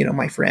was,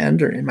 my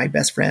friend and my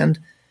best friend.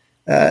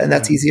 And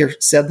that's easier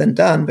said than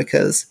done,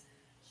 because,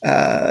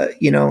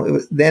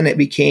 then it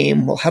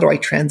became, well, how do I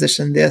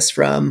transition this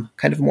from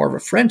kind of more of a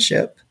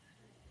friendship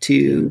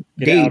to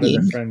get dating? Out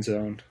of the friend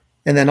zone.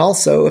 And then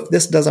also, if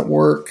this doesn't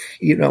work,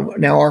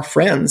 now our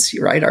friends,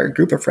 right, our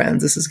group of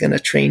friends, this is going to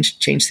change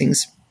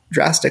things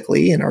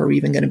drastically. And are we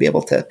even going to be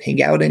able to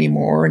hang out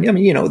anymore? And I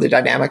mean, the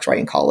dynamics, right,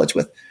 in college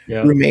with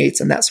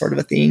roommates and that sort of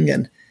a thing.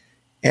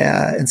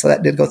 And so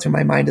that did go through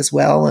my mind as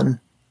well. And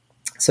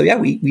so, yeah,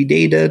 we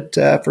dated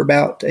for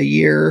about a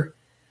year.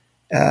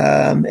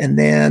 And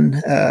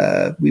then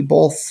we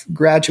both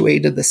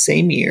graduated the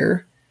same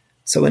year.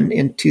 So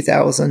in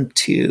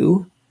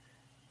 2002.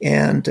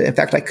 And in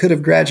fact, I could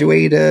have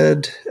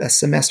graduated a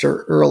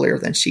semester earlier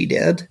than she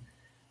did,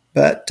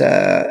 but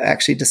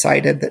actually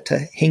decided that to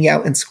hang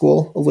out in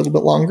school a little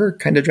bit longer,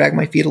 kind of drag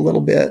my feet a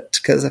little bit,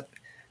 because I'd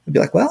be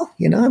like, well,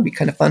 it'd be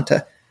kind of fun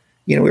to,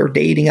 we were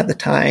dating at the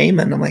time,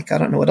 and I'm like, I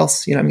don't know what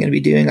else, I'm going to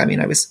be doing. I mean,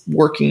 I was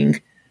working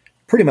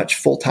pretty much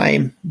full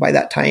time by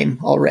that time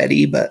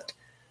already, but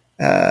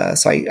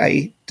so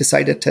I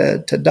decided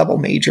to double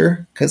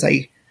major, because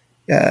I,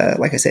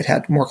 like I said,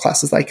 had more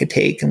classes that I could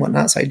take and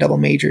whatnot. So I double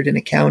majored in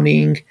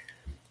accounting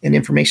and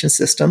information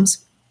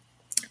systems.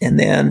 And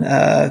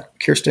then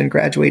Kirsten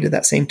graduated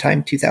that same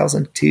time,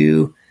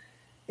 2002.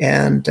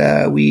 And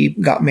we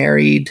got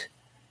married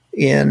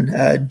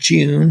in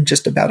June,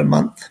 just about a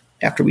month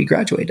after we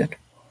graduated.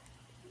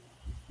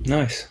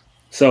 Nice.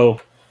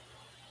 So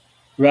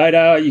right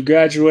out, you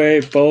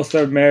graduate, both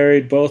are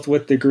married, both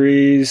with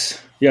degrees.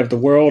 You have the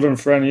world in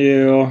front of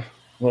you.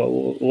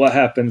 What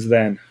happens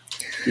then?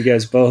 You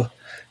guys both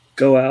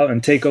go out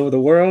and take over the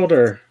world,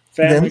 or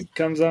family then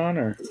comes on,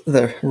 or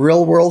the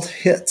real world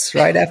hits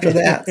right after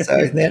that.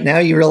 So now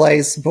you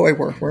realize, boy,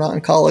 we're not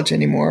in college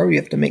anymore. We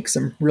have to make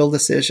some real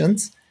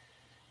decisions.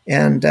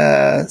 And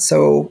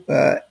so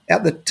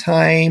at the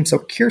time, so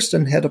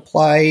Kirsten had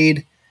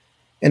applied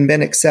and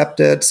been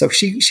accepted. So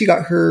she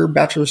got her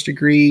bachelor's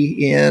degree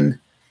in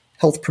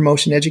health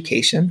promotion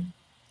education.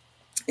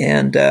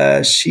 And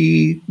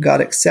she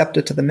got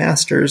accepted to the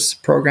master's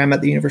program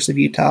at the University of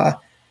Utah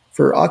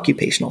for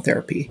occupational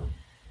therapy.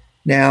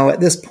 Now, at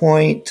this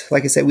point,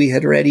 like I said, we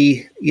had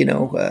already,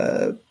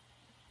 gotten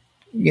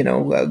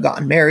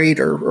married,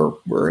 or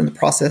were in the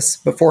process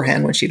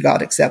beforehand when she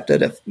got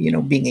accepted of,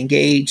 being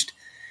engaged,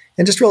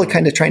 and just really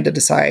kind of trying to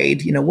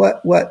decide,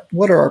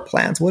 what are our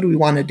plans? What do we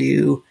want to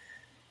do?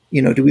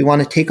 Do we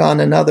want to take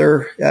on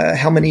another,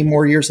 how many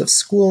more years of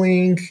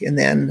schooling, and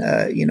then,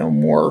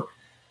 more,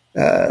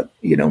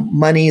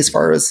 money as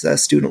far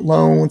as student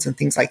loans and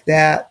things like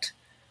that.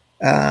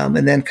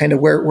 And then kind of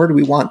where do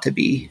we want to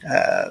be,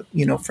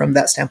 from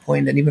that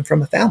standpoint, and even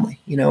from a family,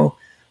 will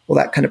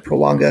that kind of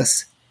prolong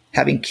us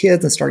having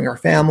kids and starting our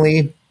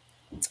family?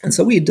 And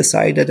so we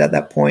decided at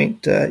that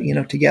point,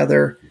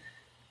 together,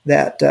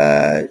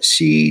 that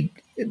she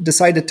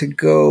decided to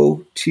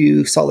go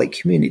to Salt Lake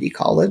Community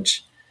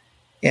College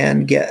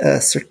and get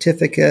a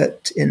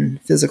certificate in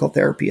physical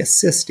therapy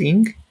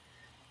assisting,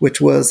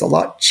 which was a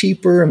lot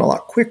cheaper and a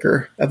lot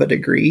quicker of a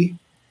degree.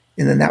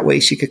 And then that way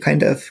she could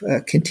kind of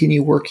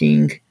continue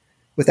working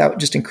without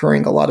just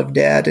incurring a lot of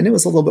debt. And it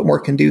was a little bit more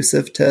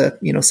conducive to,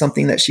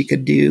 something that she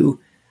could do,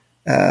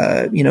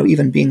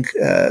 even being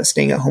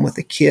staying at home with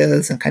the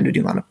kids and kind of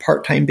doing on a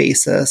part-time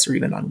basis, or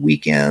even on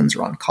weekends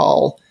or on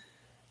call,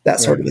 that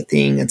sort of a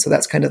thing. And so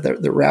that's kind of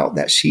the route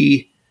that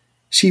she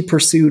she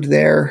pursued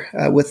there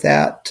with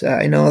that.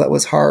 I know that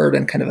was hard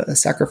and kind of a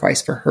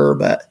sacrifice for her,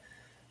 but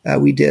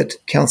we did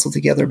counsel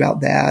together about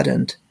that,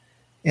 and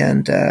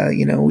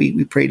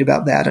we prayed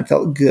about that and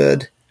felt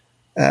good,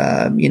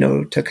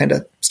 to kind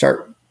of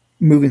start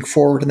moving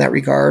forward in that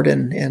regard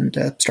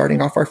and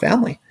starting off our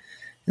family.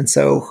 And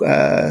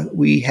so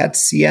we had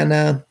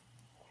Sienna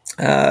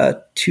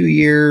about 2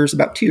 years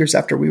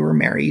after we were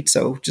married.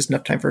 So just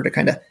enough time for her to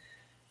kind of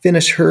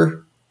finish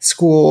her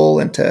school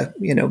and to,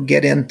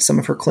 get in some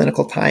of her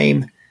clinical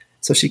time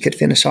so she could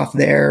finish off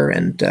there.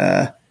 And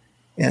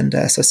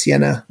so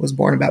Sienna was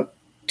born about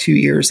 2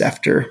 years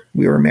after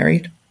we were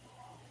married.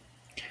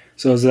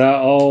 So is that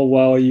all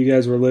while you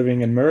guys were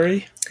living in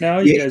Murray now?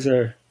 You guys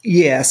are...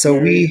 Yeah. So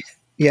married?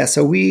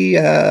 we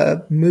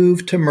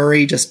moved to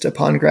Murray just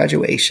upon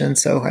graduation.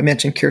 So I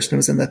mentioned Kirsten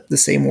was in the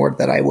same ward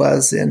that I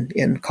was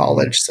in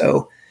college.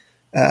 So,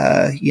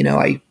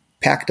 I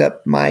packed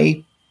up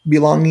my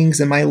belongings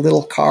in my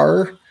little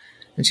car,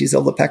 and she's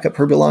able to pack up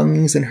her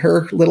belongings in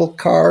her little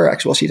car.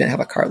 Actually, well, she didn't have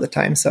a car at the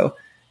time. So,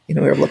 we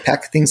were able to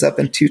pack things up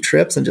in 2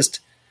 trips and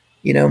just,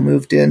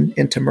 moved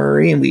into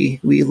Murray, and we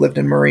lived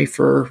in Murray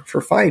for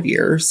 5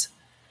 years.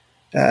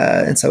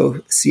 And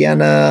so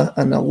Sienna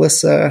and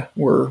Alyssa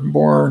were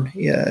born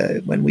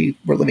when we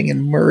were living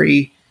in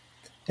Murray.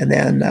 And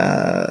then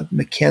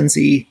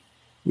Mackenzie,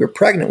 we were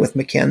pregnant with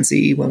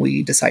Mackenzie when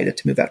we decided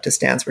to move out to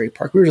Stansbury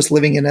Park. We were just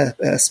living in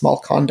a small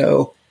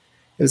condo.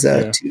 It was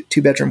a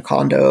 2-bedroom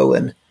condo.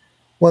 And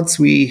once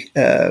we,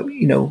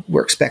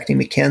 were expecting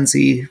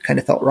Mackenzie, kind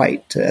of felt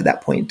right at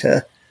that point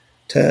to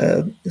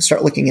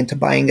start looking into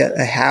buying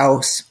a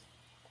house,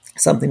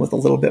 something with a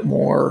little bit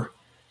more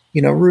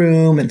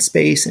room and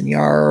space and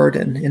yard.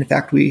 And in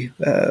fact, we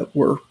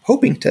were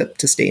hoping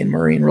to stay in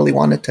Murray and really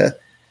wanted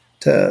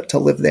to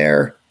live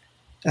there.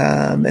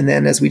 And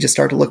then as we just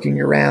started looking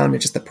around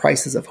at just the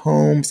prices of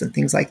homes and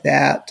things like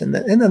that, and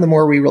then the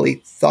more we really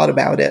thought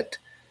about it,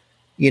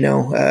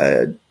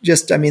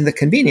 the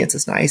convenience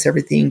is nice.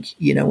 Everything,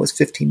 was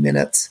 15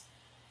 minutes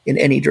in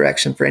any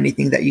direction for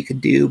anything that you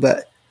could do.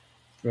 But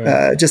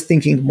right. Just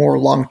thinking more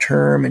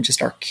long-term and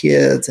just our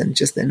kids and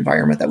just the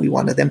environment that we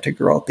wanted them to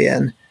grow up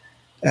in,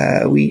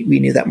 we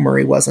knew that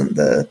Murray wasn't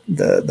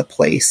the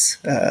place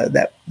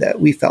that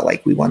we felt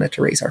like we wanted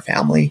to raise our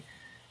family.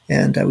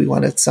 And we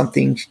wanted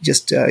something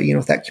just,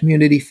 with that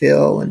community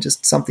feel and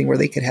just something where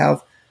they could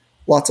have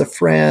lots of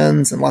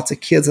friends and lots of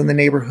kids in the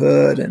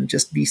neighborhood and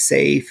just be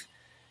safe.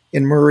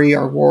 In Murray,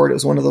 our ward, it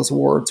was one of those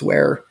wards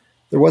where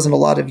there wasn't a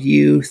lot of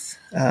youth.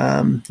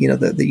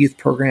 The youth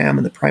program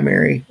and the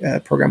primary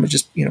program was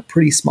just,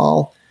 pretty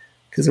small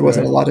because there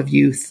wasn't a lot of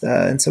youth.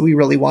 And so we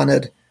really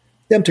wanted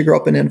them to grow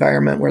up in an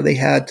environment where they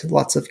had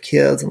lots of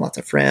kids and lots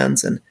of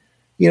friends and,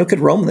 could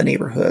roam the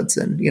neighborhoods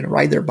and,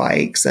 ride their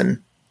bikes.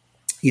 And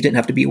you didn't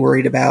have to be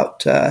worried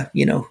about,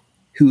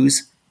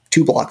 who's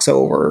 2 blocks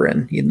over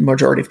and the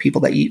majority of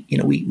people that,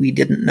 we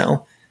didn't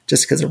know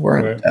just because there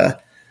weren't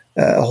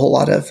a whole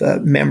lot of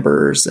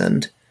members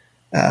and,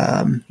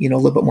 a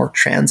little bit more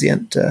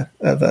transient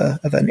of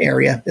an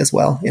area as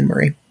well in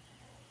Murray.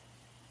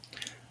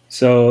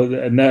 So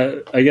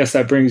I guess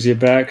that brings you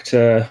back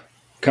to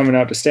coming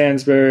out to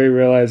Stansbury,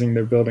 realizing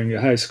they're building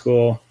a high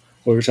school,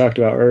 what we talked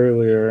about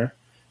earlier.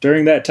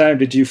 During that time,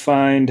 did you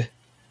find,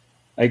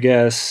 I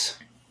guess,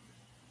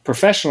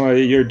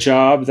 professionally, your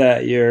job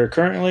that you're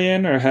currently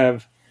in, or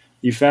have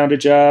you found a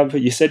job?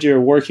 You said you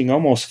were working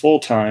almost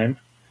full-time,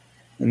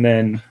 and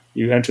then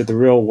you entered the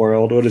real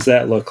world. What does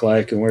that look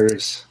like, and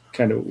where's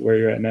kind of where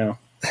you're at now?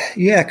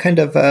 Yeah, kind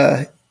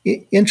of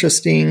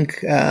interesting.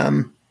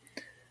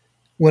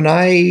 When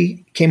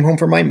I came home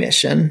from my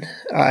mission,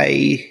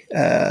 I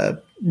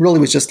really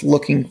was just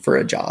looking for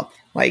a job.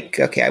 Like,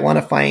 okay, I want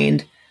to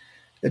find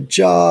a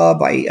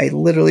job. I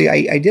literally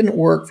didn't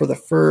work for the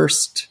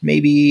first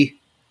maybe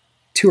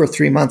 2 or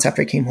 3 months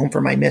after I came home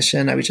from my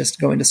mission. I was just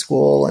going to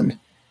school and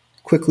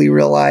quickly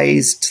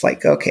realized,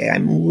 like, okay,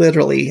 I'm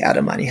literally out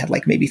of money. I had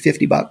like maybe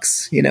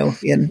 $50,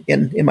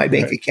 in my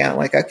bank account.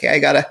 Like, okay, I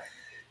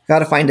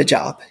gotta find a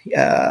job.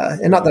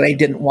 And not that I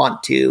didn't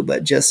want to,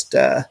 but just,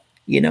 I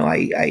knew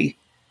I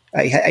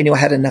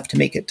had enough to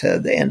make it to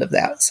the end of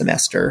that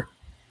semester.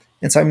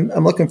 And so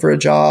I'm looking for a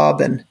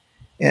job and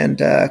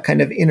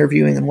kind of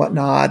interviewing and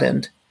whatnot.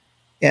 And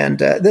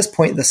at this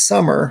point in the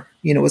summer,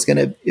 it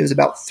was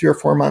about 3 or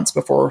 4 months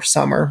before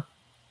summer.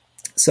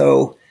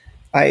 So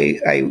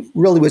I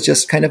really was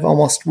just kind of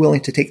almost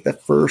willing to take the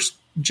first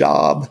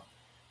job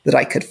that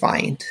I could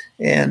find.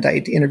 And I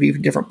interviewed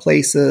in different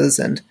places.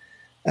 And,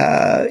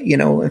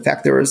 in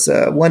fact, there was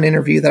one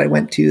interview that I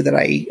went to that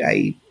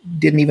I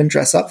didn't even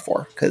dress up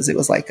for because it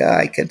was like,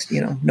 I could,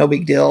 no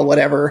big deal,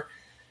 whatever,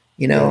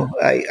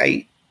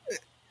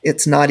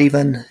 it's not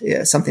even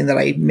something that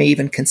I may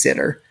even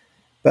consider.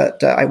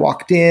 But I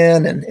walked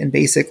in and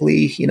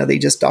basically, they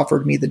just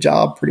offered me the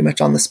job pretty much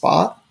on the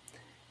spot.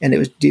 And it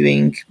was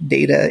doing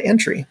data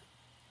entry.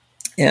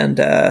 And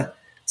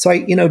so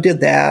I,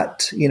 did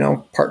that,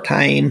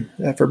 part-time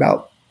for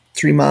about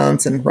 3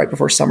 months. And right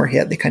before summer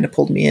hit, they kind of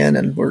pulled me in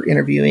and were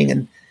interviewing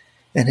and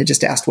had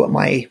just asked what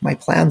my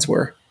plans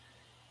were.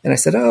 And I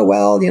said, oh,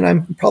 well,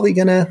 I'm probably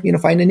going to,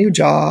 find a new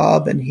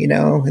job. And,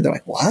 and they're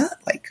like, what?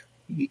 Like,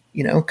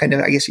 kind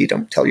of, I guess you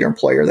don't tell your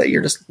employer that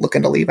you're just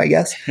looking to leave, I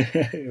guess.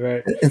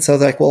 Right. And so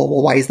they're like, well,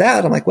 why is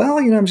that? I'm like, well,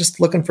 I'm just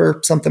looking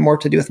for something more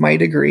to do with my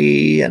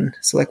degree. And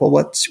so like, well,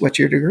 what's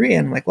your degree?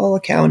 And I'm like, well,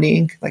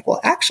 accounting. Like, well,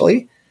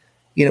 actually,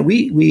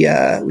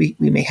 we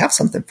may have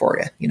something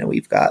for you.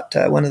 We've got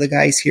one of the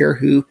guys here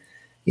who,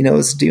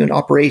 is doing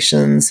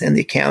operations and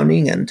the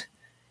accounting, and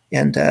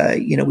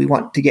we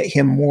want to get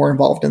him more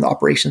involved in the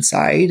operation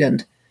side.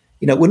 And,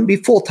 it wouldn't be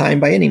full-time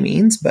by any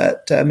means,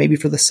 but maybe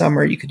for the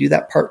summer you could do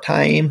that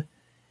part-time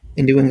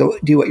and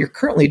do what you're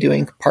currently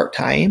doing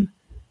part-time.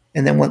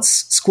 And then once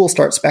school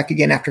starts back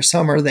again after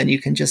summer, then you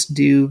can just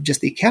do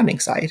just the accounting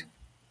side.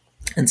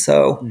 And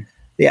so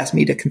they asked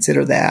me to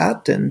consider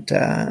that. And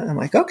I'm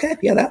like, okay,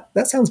 yeah,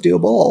 that sounds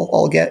doable.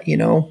 I'll get,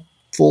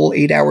 full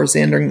 8 hours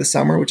in during the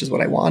summer, which is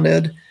what I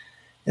wanted.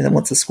 And then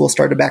once the school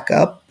started back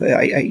up,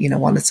 I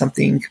wanted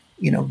something,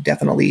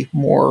 definitely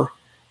more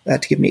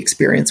to give me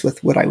experience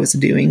with what I was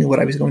doing, what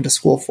I was going to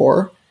school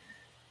for.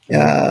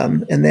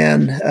 And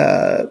then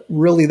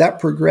really that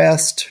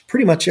progressed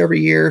pretty much every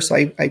year. So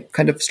I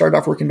kind of started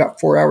off working about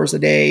 4 hours a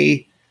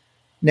day.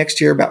 Next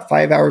year, about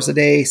 5 hours a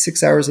day,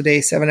 6 hours a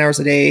day, 7 hours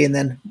a day. And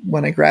then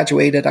when I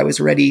graduated, I was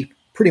already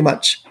pretty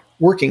much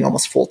working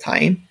almost full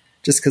time,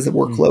 just because the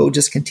workload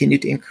just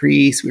continued to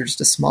increase. We were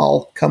just a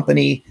small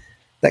company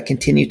that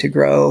continued to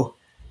grow.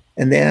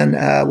 And then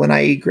when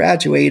I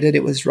graduated,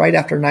 it was right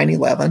after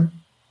 9/11.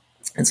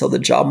 And so the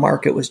job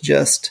market was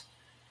just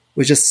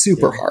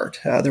super hard.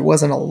 There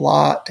wasn't a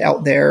lot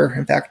out there.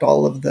 In fact,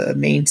 all of the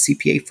main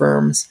CPA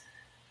firms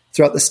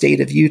throughout the state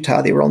of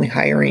Utah, they were only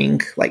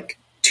hiring like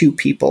 2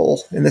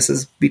 people. And this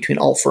is between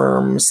all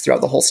firms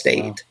throughout the whole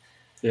state. Wow.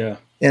 Yeah.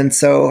 And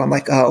so I'm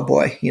like, oh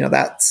boy,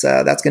 that's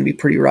going to be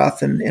pretty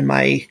rough. And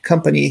my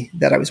company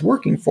that I was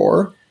working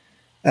for,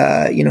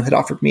 had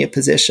offered me a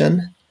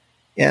position.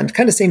 And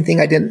kind of same thing.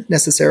 I didn't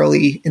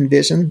necessarily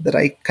envision that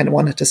I kind of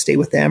wanted to stay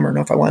with them or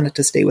know if I wanted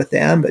to stay with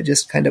them, but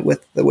just kind of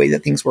with the way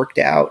that things worked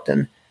out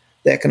and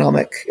the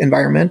economic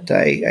environment,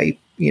 I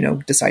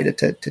decided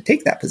to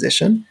take that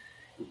position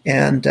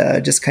and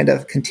just kind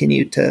of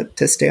continued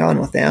to stay on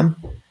with them.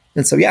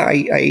 And so, yeah,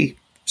 I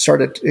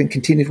started and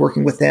continued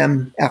working with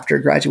them after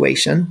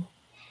graduation.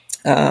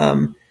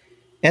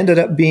 Ended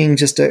up being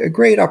just a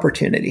great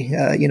opportunity.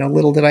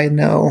 Little did I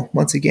know,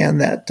 once again,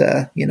 that,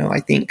 I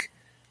think,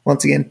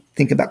 once again,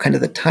 think about kind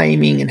of the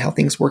timing and how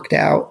things worked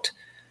out.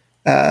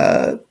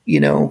 That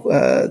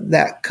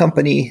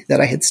company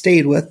that I had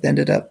stayed with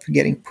ended up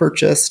getting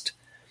purchased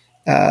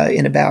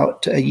in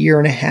about a year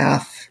and a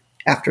half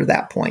after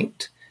that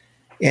point.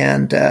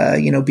 And,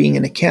 being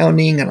in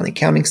accounting and on the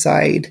accounting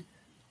side,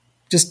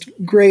 just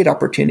great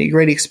opportunity,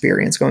 great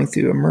experience going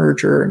through a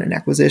merger and an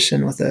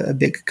acquisition with a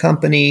big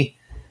company,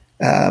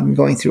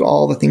 going through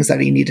all the things that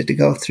I needed to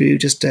go through,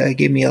 just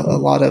gave me a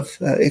lot of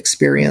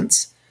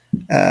experience.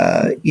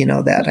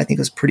 That I think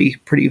was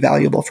pretty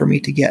valuable for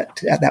me to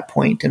get at that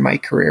point in my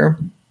career.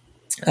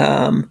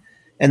 And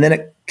then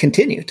it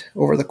continued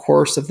over the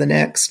course of the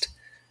next,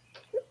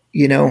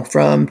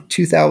 from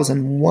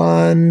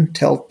 2001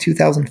 till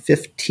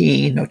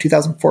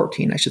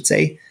 2014, I should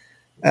say,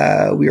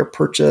 we were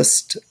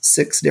purchased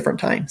 6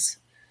 different times.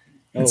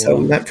 And so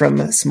we went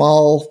from a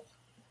small,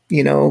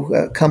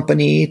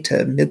 company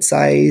to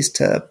mid-size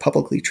to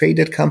publicly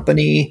traded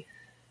company,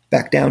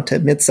 back down to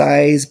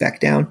mid-size, back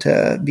down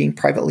to being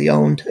privately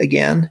owned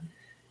again.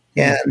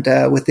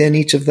 And within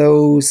each of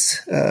those,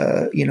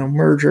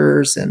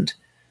 mergers and,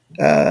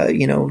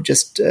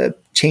 just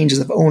changes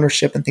of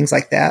ownership and things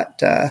like that,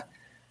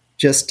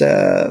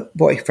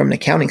 from an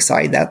accounting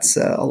side, that's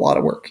a lot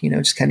of work,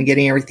 just kind of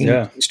getting everything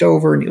changed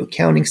over, new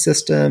accounting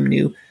system,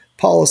 new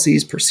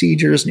policies,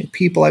 procedures, new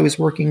people I was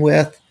working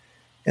with,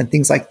 and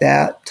things like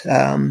that.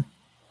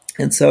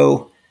 And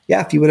so,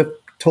 if you would have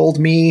told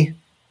me,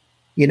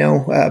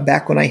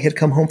 back when I had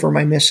come home from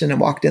my mission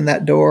and walked in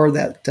that door,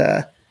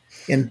 that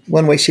in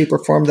one way, shape, or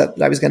form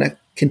that I was going to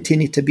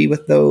continue to be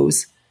with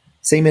those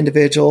same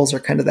individuals or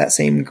kind of that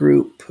same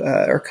group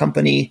or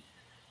company,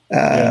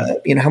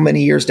 how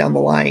many years down the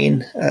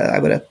line, I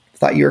would have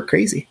thought you were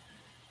crazy.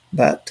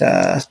 But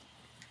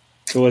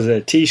so was it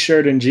a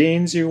t-shirt and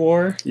jeans you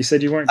wore? You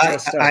said you weren't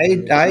dressed up.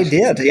 I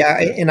did. Yeah.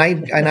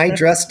 I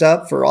dressed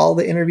up for all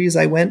the interviews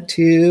I went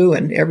to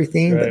and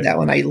everything. Right. But that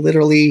one I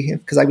literally,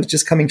 because I was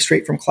just coming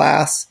straight from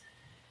class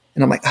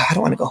and I'm like, I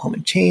don't want to go home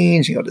and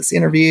change and go to this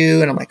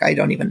interview. And I'm like, I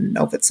don't even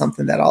know if it's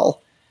something that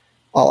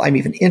I'm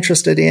even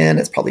interested in.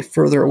 It's probably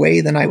further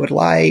away than I would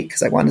like,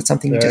 because I wanted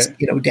something just,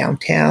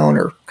 downtown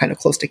or kind of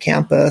close to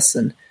campus.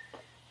 And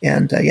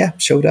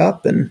showed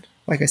up. And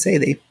like I say,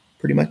 they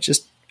pretty much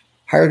just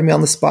hired me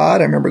on the spot.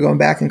 I remember going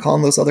back and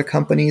calling those other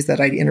companies that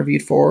I'd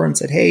interviewed for and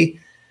said, hey,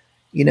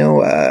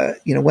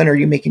 when are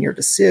you making your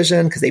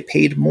decision? Because they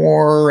paid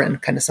more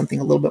and kind of something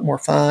a little bit more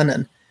fun.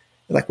 And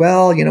they're like,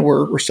 well,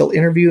 we're still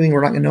interviewing.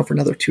 We're not going to know for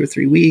another 2 or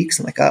 3 weeks.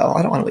 I'm like, oh,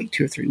 I don't want to wait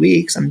 2 or 3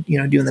 weeks. I'm,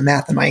 doing the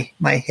math in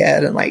my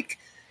head. And like,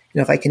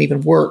 if I can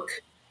even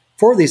work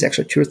for these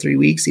extra 2 or 3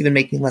 weeks, even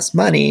making less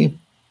money,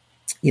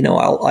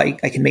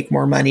 I can make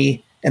more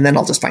money, and then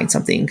I'll just find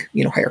something,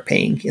 higher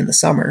paying in the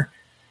summer.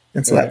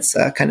 And so that's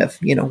kind of,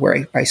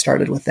 where I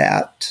started with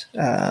that.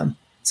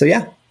 So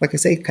yeah, like I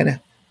say, kind of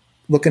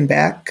looking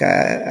back,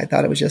 I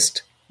thought it was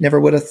just never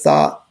would have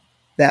thought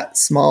that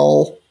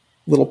small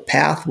little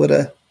path would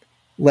have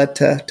led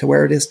to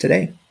where it is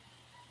today.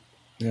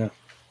 Yeah.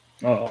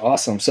 Oh,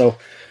 awesome. So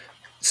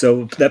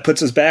that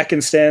puts us back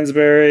in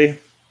Stansbury.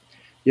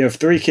 You have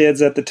 3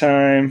 kids at the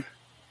time,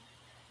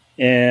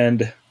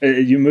 and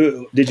did you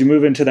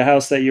move into the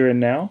house that you're in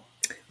now?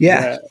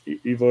 Yeah.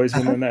 You've always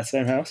been in that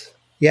same house?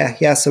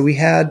 Yeah. So we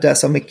had,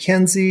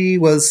 Mackenzie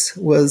was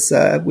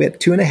we had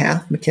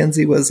 2.5.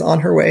 Mackenzie was on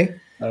her way.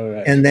 Oh,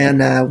 right. And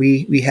then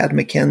we had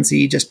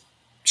Mackenzie just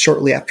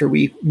shortly after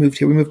we moved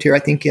here. We moved here, I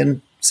think,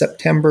 in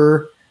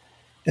September,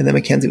 and then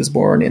Mackenzie was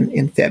born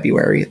in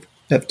February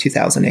of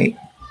 2008.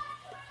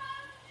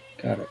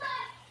 Got it.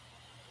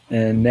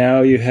 And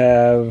now you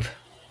have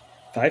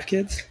 5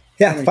 kids?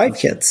 Yeah, 5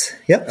 kids.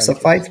 Yep. So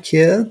 5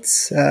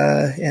 kids.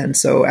 And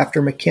so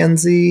after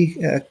Mackenzie,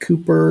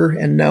 Cooper,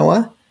 and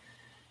Noah.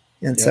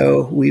 And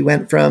so we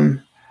went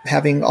from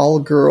having all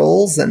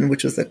girls, and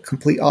which was the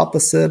complete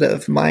opposite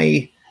of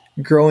my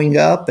growing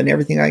up and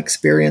everything I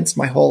experienced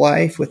my whole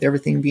life, with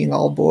everything being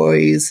all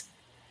boys.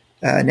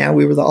 Now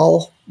we were the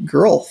all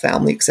girl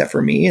family except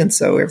for me. And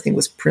so everything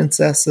was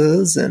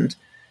princesses, and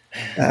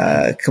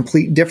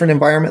complete different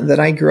environment that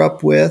I grew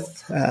up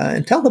with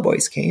until the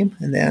boys came.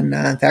 And then,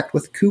 in fact,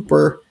 with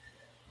Cooper,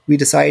 we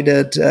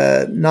decided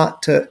to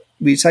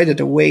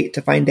wait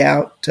to find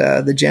out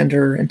the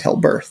gender until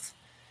birth.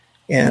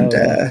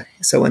 And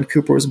so when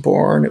Cooper was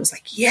born, it was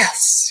like,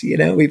 yes,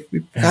 we've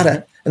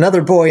got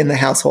another boy in the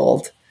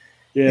household.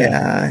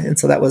 Yeah. And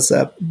so that was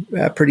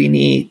pretty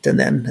neat. And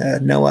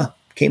then Noah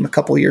came a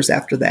couple years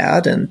after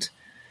that. And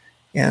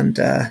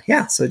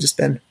so just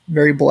been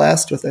very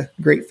blessed with a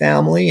great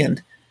family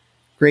and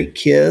great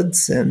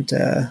kids. And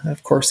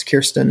of course,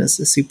 Kirsten is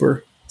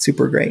super,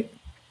 super great.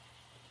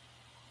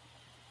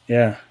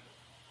 Yeah.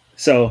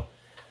 So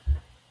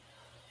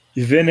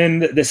you've been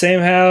in the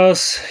same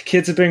house,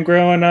 kids have been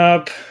growing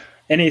up.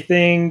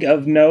 Anything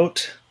of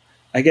note,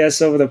 I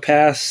guess, over the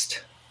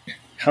past,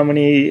 how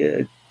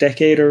many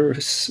decade or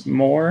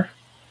more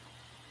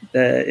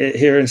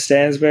here in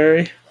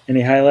Stansbury?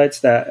 Any highlights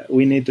that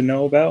we need to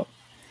know about?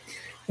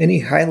 Any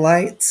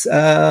highlights?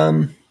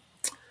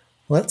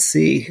 Let's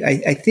see.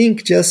 I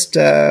think just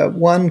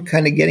one,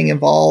 kind of getting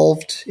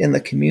involved in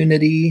the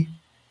community,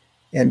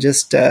 and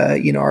just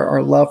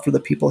our love for the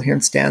people here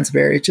in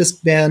Stansbury. It's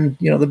just been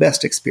the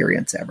best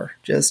experience ever.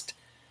 Just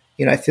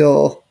I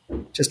feel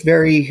just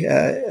very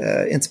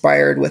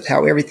inspired with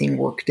how everything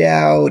worked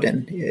out,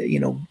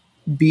 and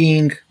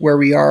being where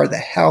we are, the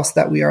house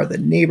that we are, the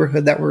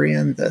neighborhood that we're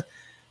in,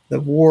 the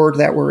ward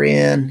that we're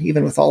in,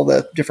 even with all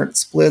the different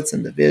splits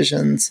and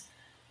divisions.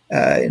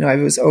 I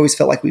always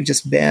felt like we've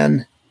just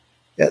been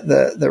at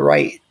the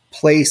right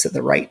place at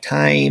the right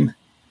time,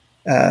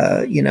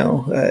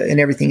 and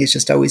everything has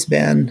just always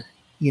been,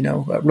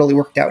 really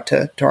worked out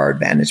to our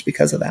advantage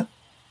because of that.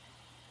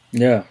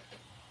 Yeah.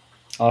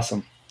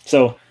 Awesome.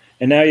 So,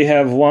 and now you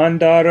have one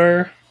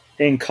daughter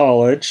in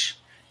college.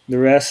 The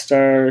rest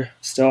are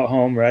still at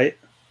home, right?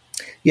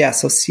 Yeah.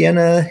 So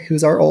Sienna,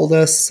 who's our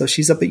oldest, so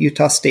she's up at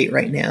Utah State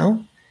right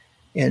now,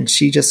 and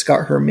she just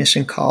got her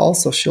mission call.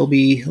 So she'll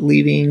be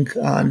leaving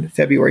on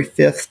February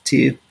 5th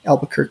to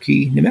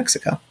Albuquerque, New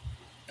Mexico.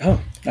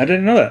 Oh, I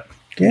didn't know that.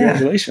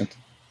 Congratulations.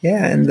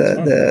 Yeah. And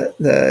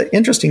the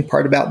interesting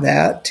part about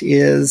that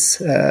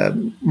is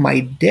my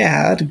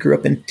dad grew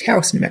up in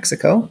Taos, New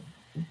Mexico.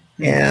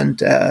 And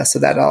so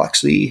that I'll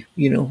actually,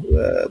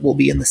 will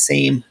be in the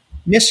same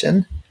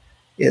mission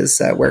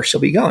is where she'll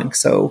be going.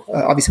 So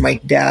obviously my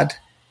dad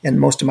and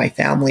most of my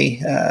family,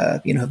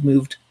 have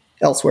moved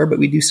elsewhere, but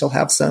we do still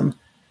have some,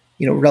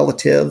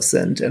 relatives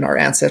and our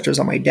ancestors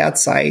on my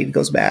dad's side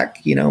goes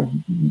back,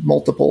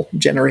 multiple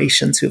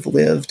generations who've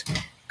lived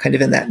kind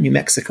of in that New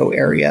Mexico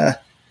area.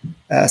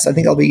 So I think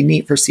it'll be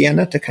neat for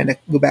Sienna to kind of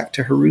go back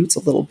to her roots a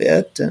little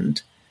bit.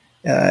 And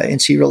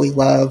she really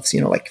loves,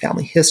 like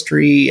family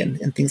history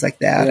and things like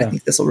that. Yeah. I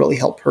think this will really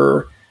help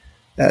her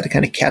to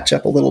kind of catch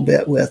up a little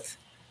bit with,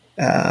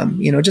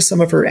 just some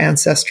of her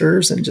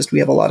ancestors, and just we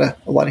have a lot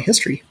of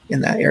history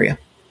in that area.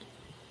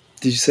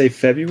 Did you say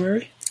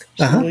February?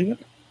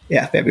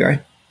 Yeah, February.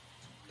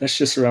 That's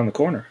just around the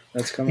corner.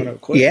 That's coming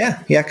up quick.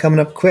 Yeah, coming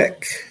up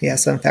quick. Yeah,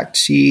 so in fact,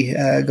 she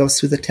goes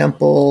through the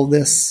temple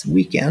this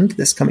weekend,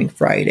 this coming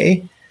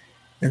Friday.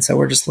 And so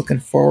we're just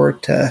looking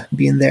forward to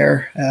being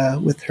there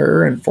with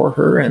her and for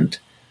her, and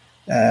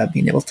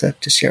being able to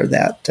share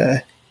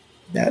that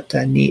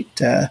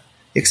neat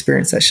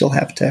experience that she'll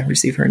have to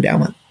receive her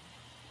endowment.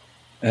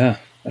 Yeah,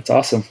 that's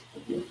awesome.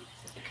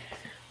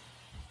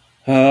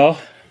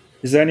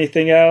 Is there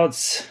anything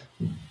else,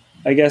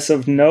 I guess,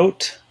 of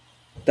note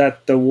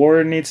that the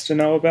world needs to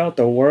know about?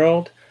 The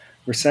world?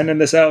 We're sending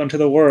this out into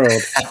the world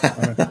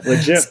on a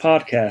legit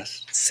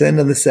podcast.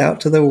 Sending this out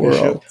to the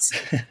world.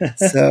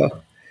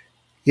 So,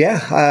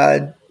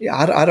 yeah,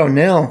 I don't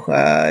know.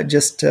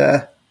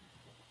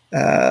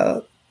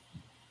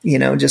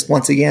 just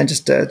once again,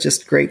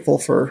 just grateful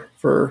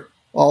for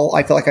all.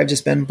 I feel like I've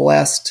just been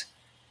blessed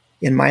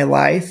in my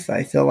life.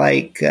 I feel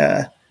like,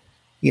 I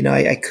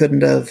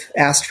couldn't have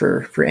asked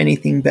for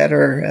anything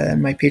better.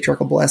 And my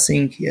patriarchal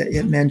blessing,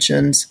 it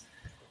mentions,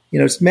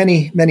 it's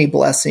many, many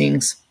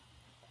blessings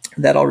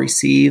that I'll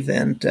receive.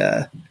 And,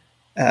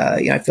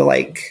 I feel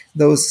like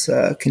those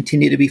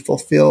continue to be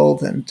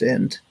fulfilled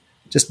and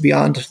just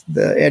beyond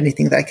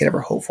anything that I could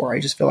ever hope for. I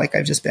just feel like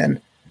I've just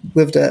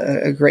lived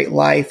a great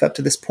life up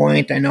to this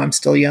point. I know I'm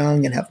still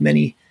young and have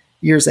many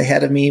years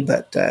ahead of me,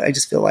 but I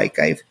just feel like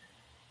I've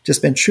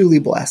just been truly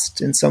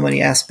blessed in so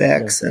many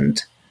aspects. Yeah.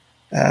 And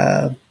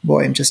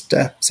I'm just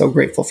so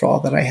grateful for all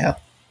that I have.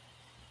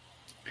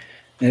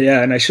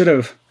 Yeah, and I should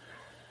have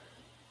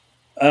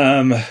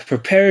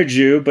prepared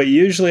you, but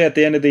usually at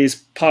the end of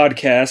these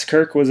podcasts,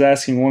 Kirk was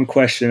asking one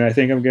question. I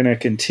think I'm going to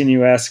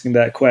continue asking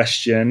that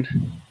question.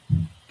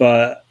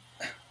 But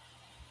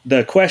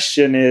the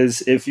question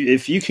is, if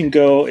you can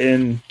go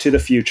into the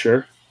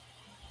future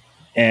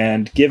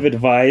and give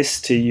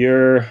advice to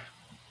your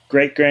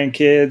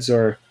great-grandkids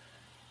or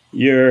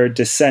your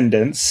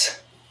descendants,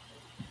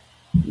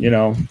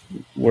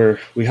 where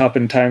we hop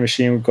in a time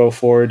machine, we go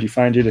forward, you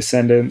find your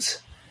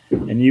descendants,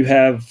 and you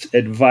have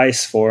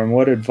advice for them,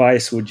 what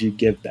advice would you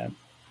give them?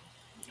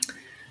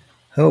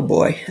 Oh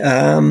boy.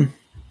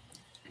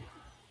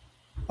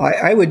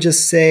 I would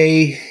just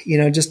say,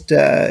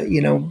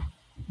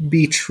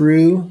 be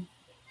true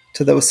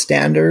to those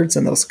standards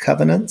and those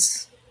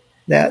covenants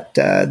that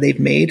they've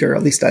made, or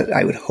at least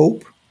I would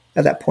hope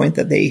at that point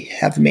that they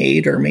have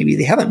made, or maybe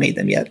they haven't made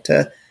them yet,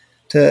 to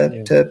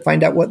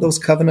find out what those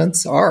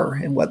covenants are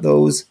and what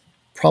those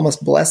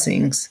promised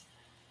blessings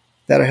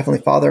that our Heavenly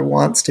Father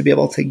wants to be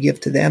able to give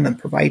to them and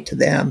provide to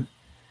them.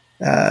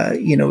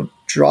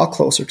 Draw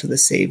closer to the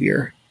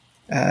Savior.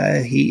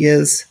 He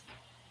is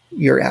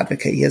your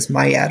advocate. He is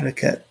my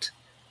advocate.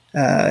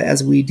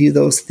 As we do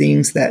those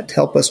things that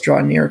help us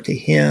draw near to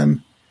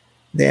Him,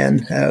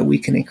 then we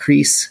can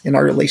increase in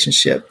our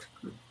relationship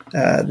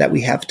that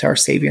we have to our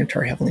Savior and to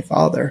our Heavenly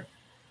Father.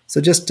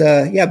 So just,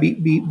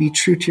 be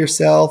true to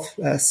yourself.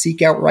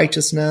 Seek out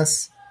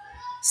righteousness.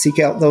 Seek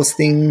out those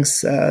things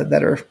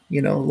that are,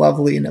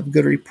 lovely and of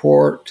good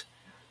report.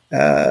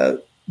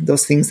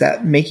 Those things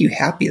that make you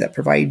happy, that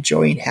provide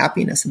joy and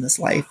happiness in this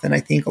life. And I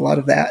think a lot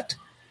of that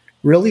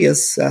really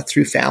is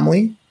through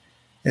family,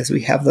 as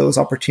we have those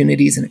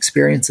opportunities and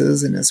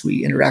experiences, and as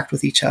we interact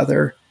with each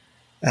other.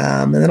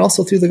 And then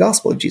also through the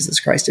gospel of Jesus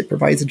Christ. It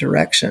provides a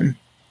direction.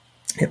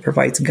 It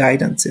provides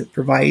guidance. It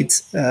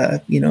provides,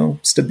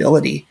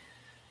 stability.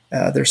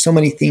 There's so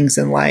many things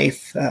in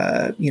life,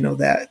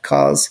 that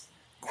cause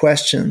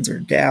questions or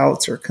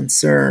doubts or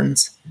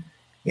concerns,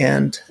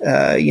 and,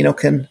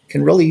 can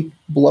really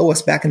blow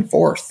us back and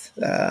forth.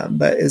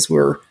 But as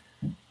we're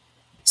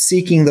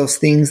seeking those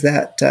things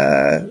that,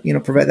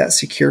 provide that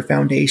secure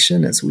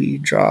foundation, as we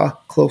draw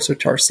closer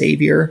to our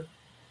Savior,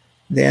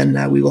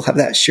 then we will have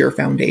that sure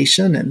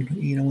foundation. And,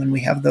 when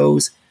we have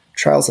those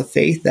trials of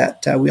faith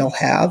that we all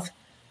have,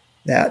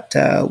 that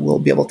we'll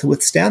be able to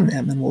withstand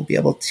them, and we'll be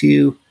able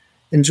to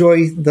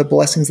enjoy the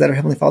blessings that our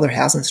Heavenly Father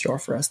has in store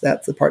for us.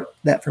 That's the part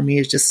that for me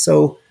is just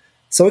so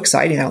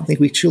exciting. I don't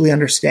think we truly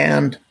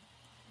understand,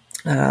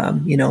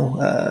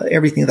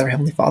 everything that our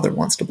Heavenly Father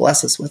wants to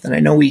bless us with. And I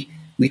know we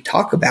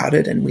talk about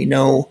it, and we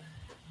know,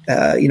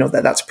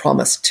 that's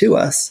promised to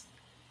us.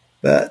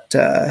 But,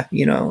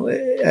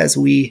 as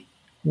we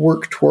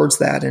work towards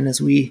that, and as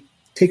we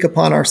take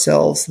upon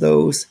ourselves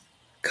those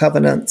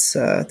covenants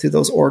through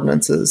those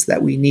ordinances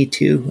that we need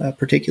to,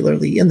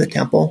 particularly in the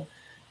temple,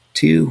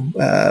 to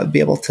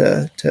be able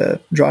to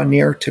draw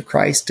near to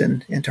Christ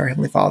and to our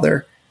Heavenly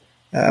Father.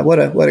 What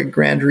a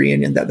grand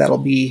reunion that'll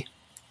be.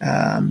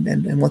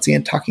 And once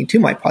again, talking to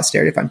my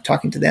posterity, if I'm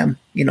talking to them,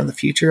 in the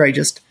future, I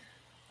just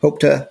hope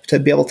to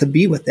be able to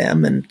be with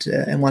them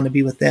and want to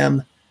be with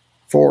them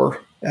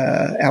for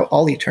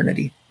all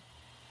eternity.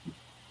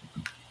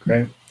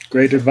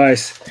 Great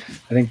advice.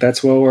 I think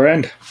that's where we'll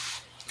end.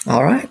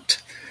 All right.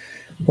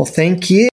 Well, thank you.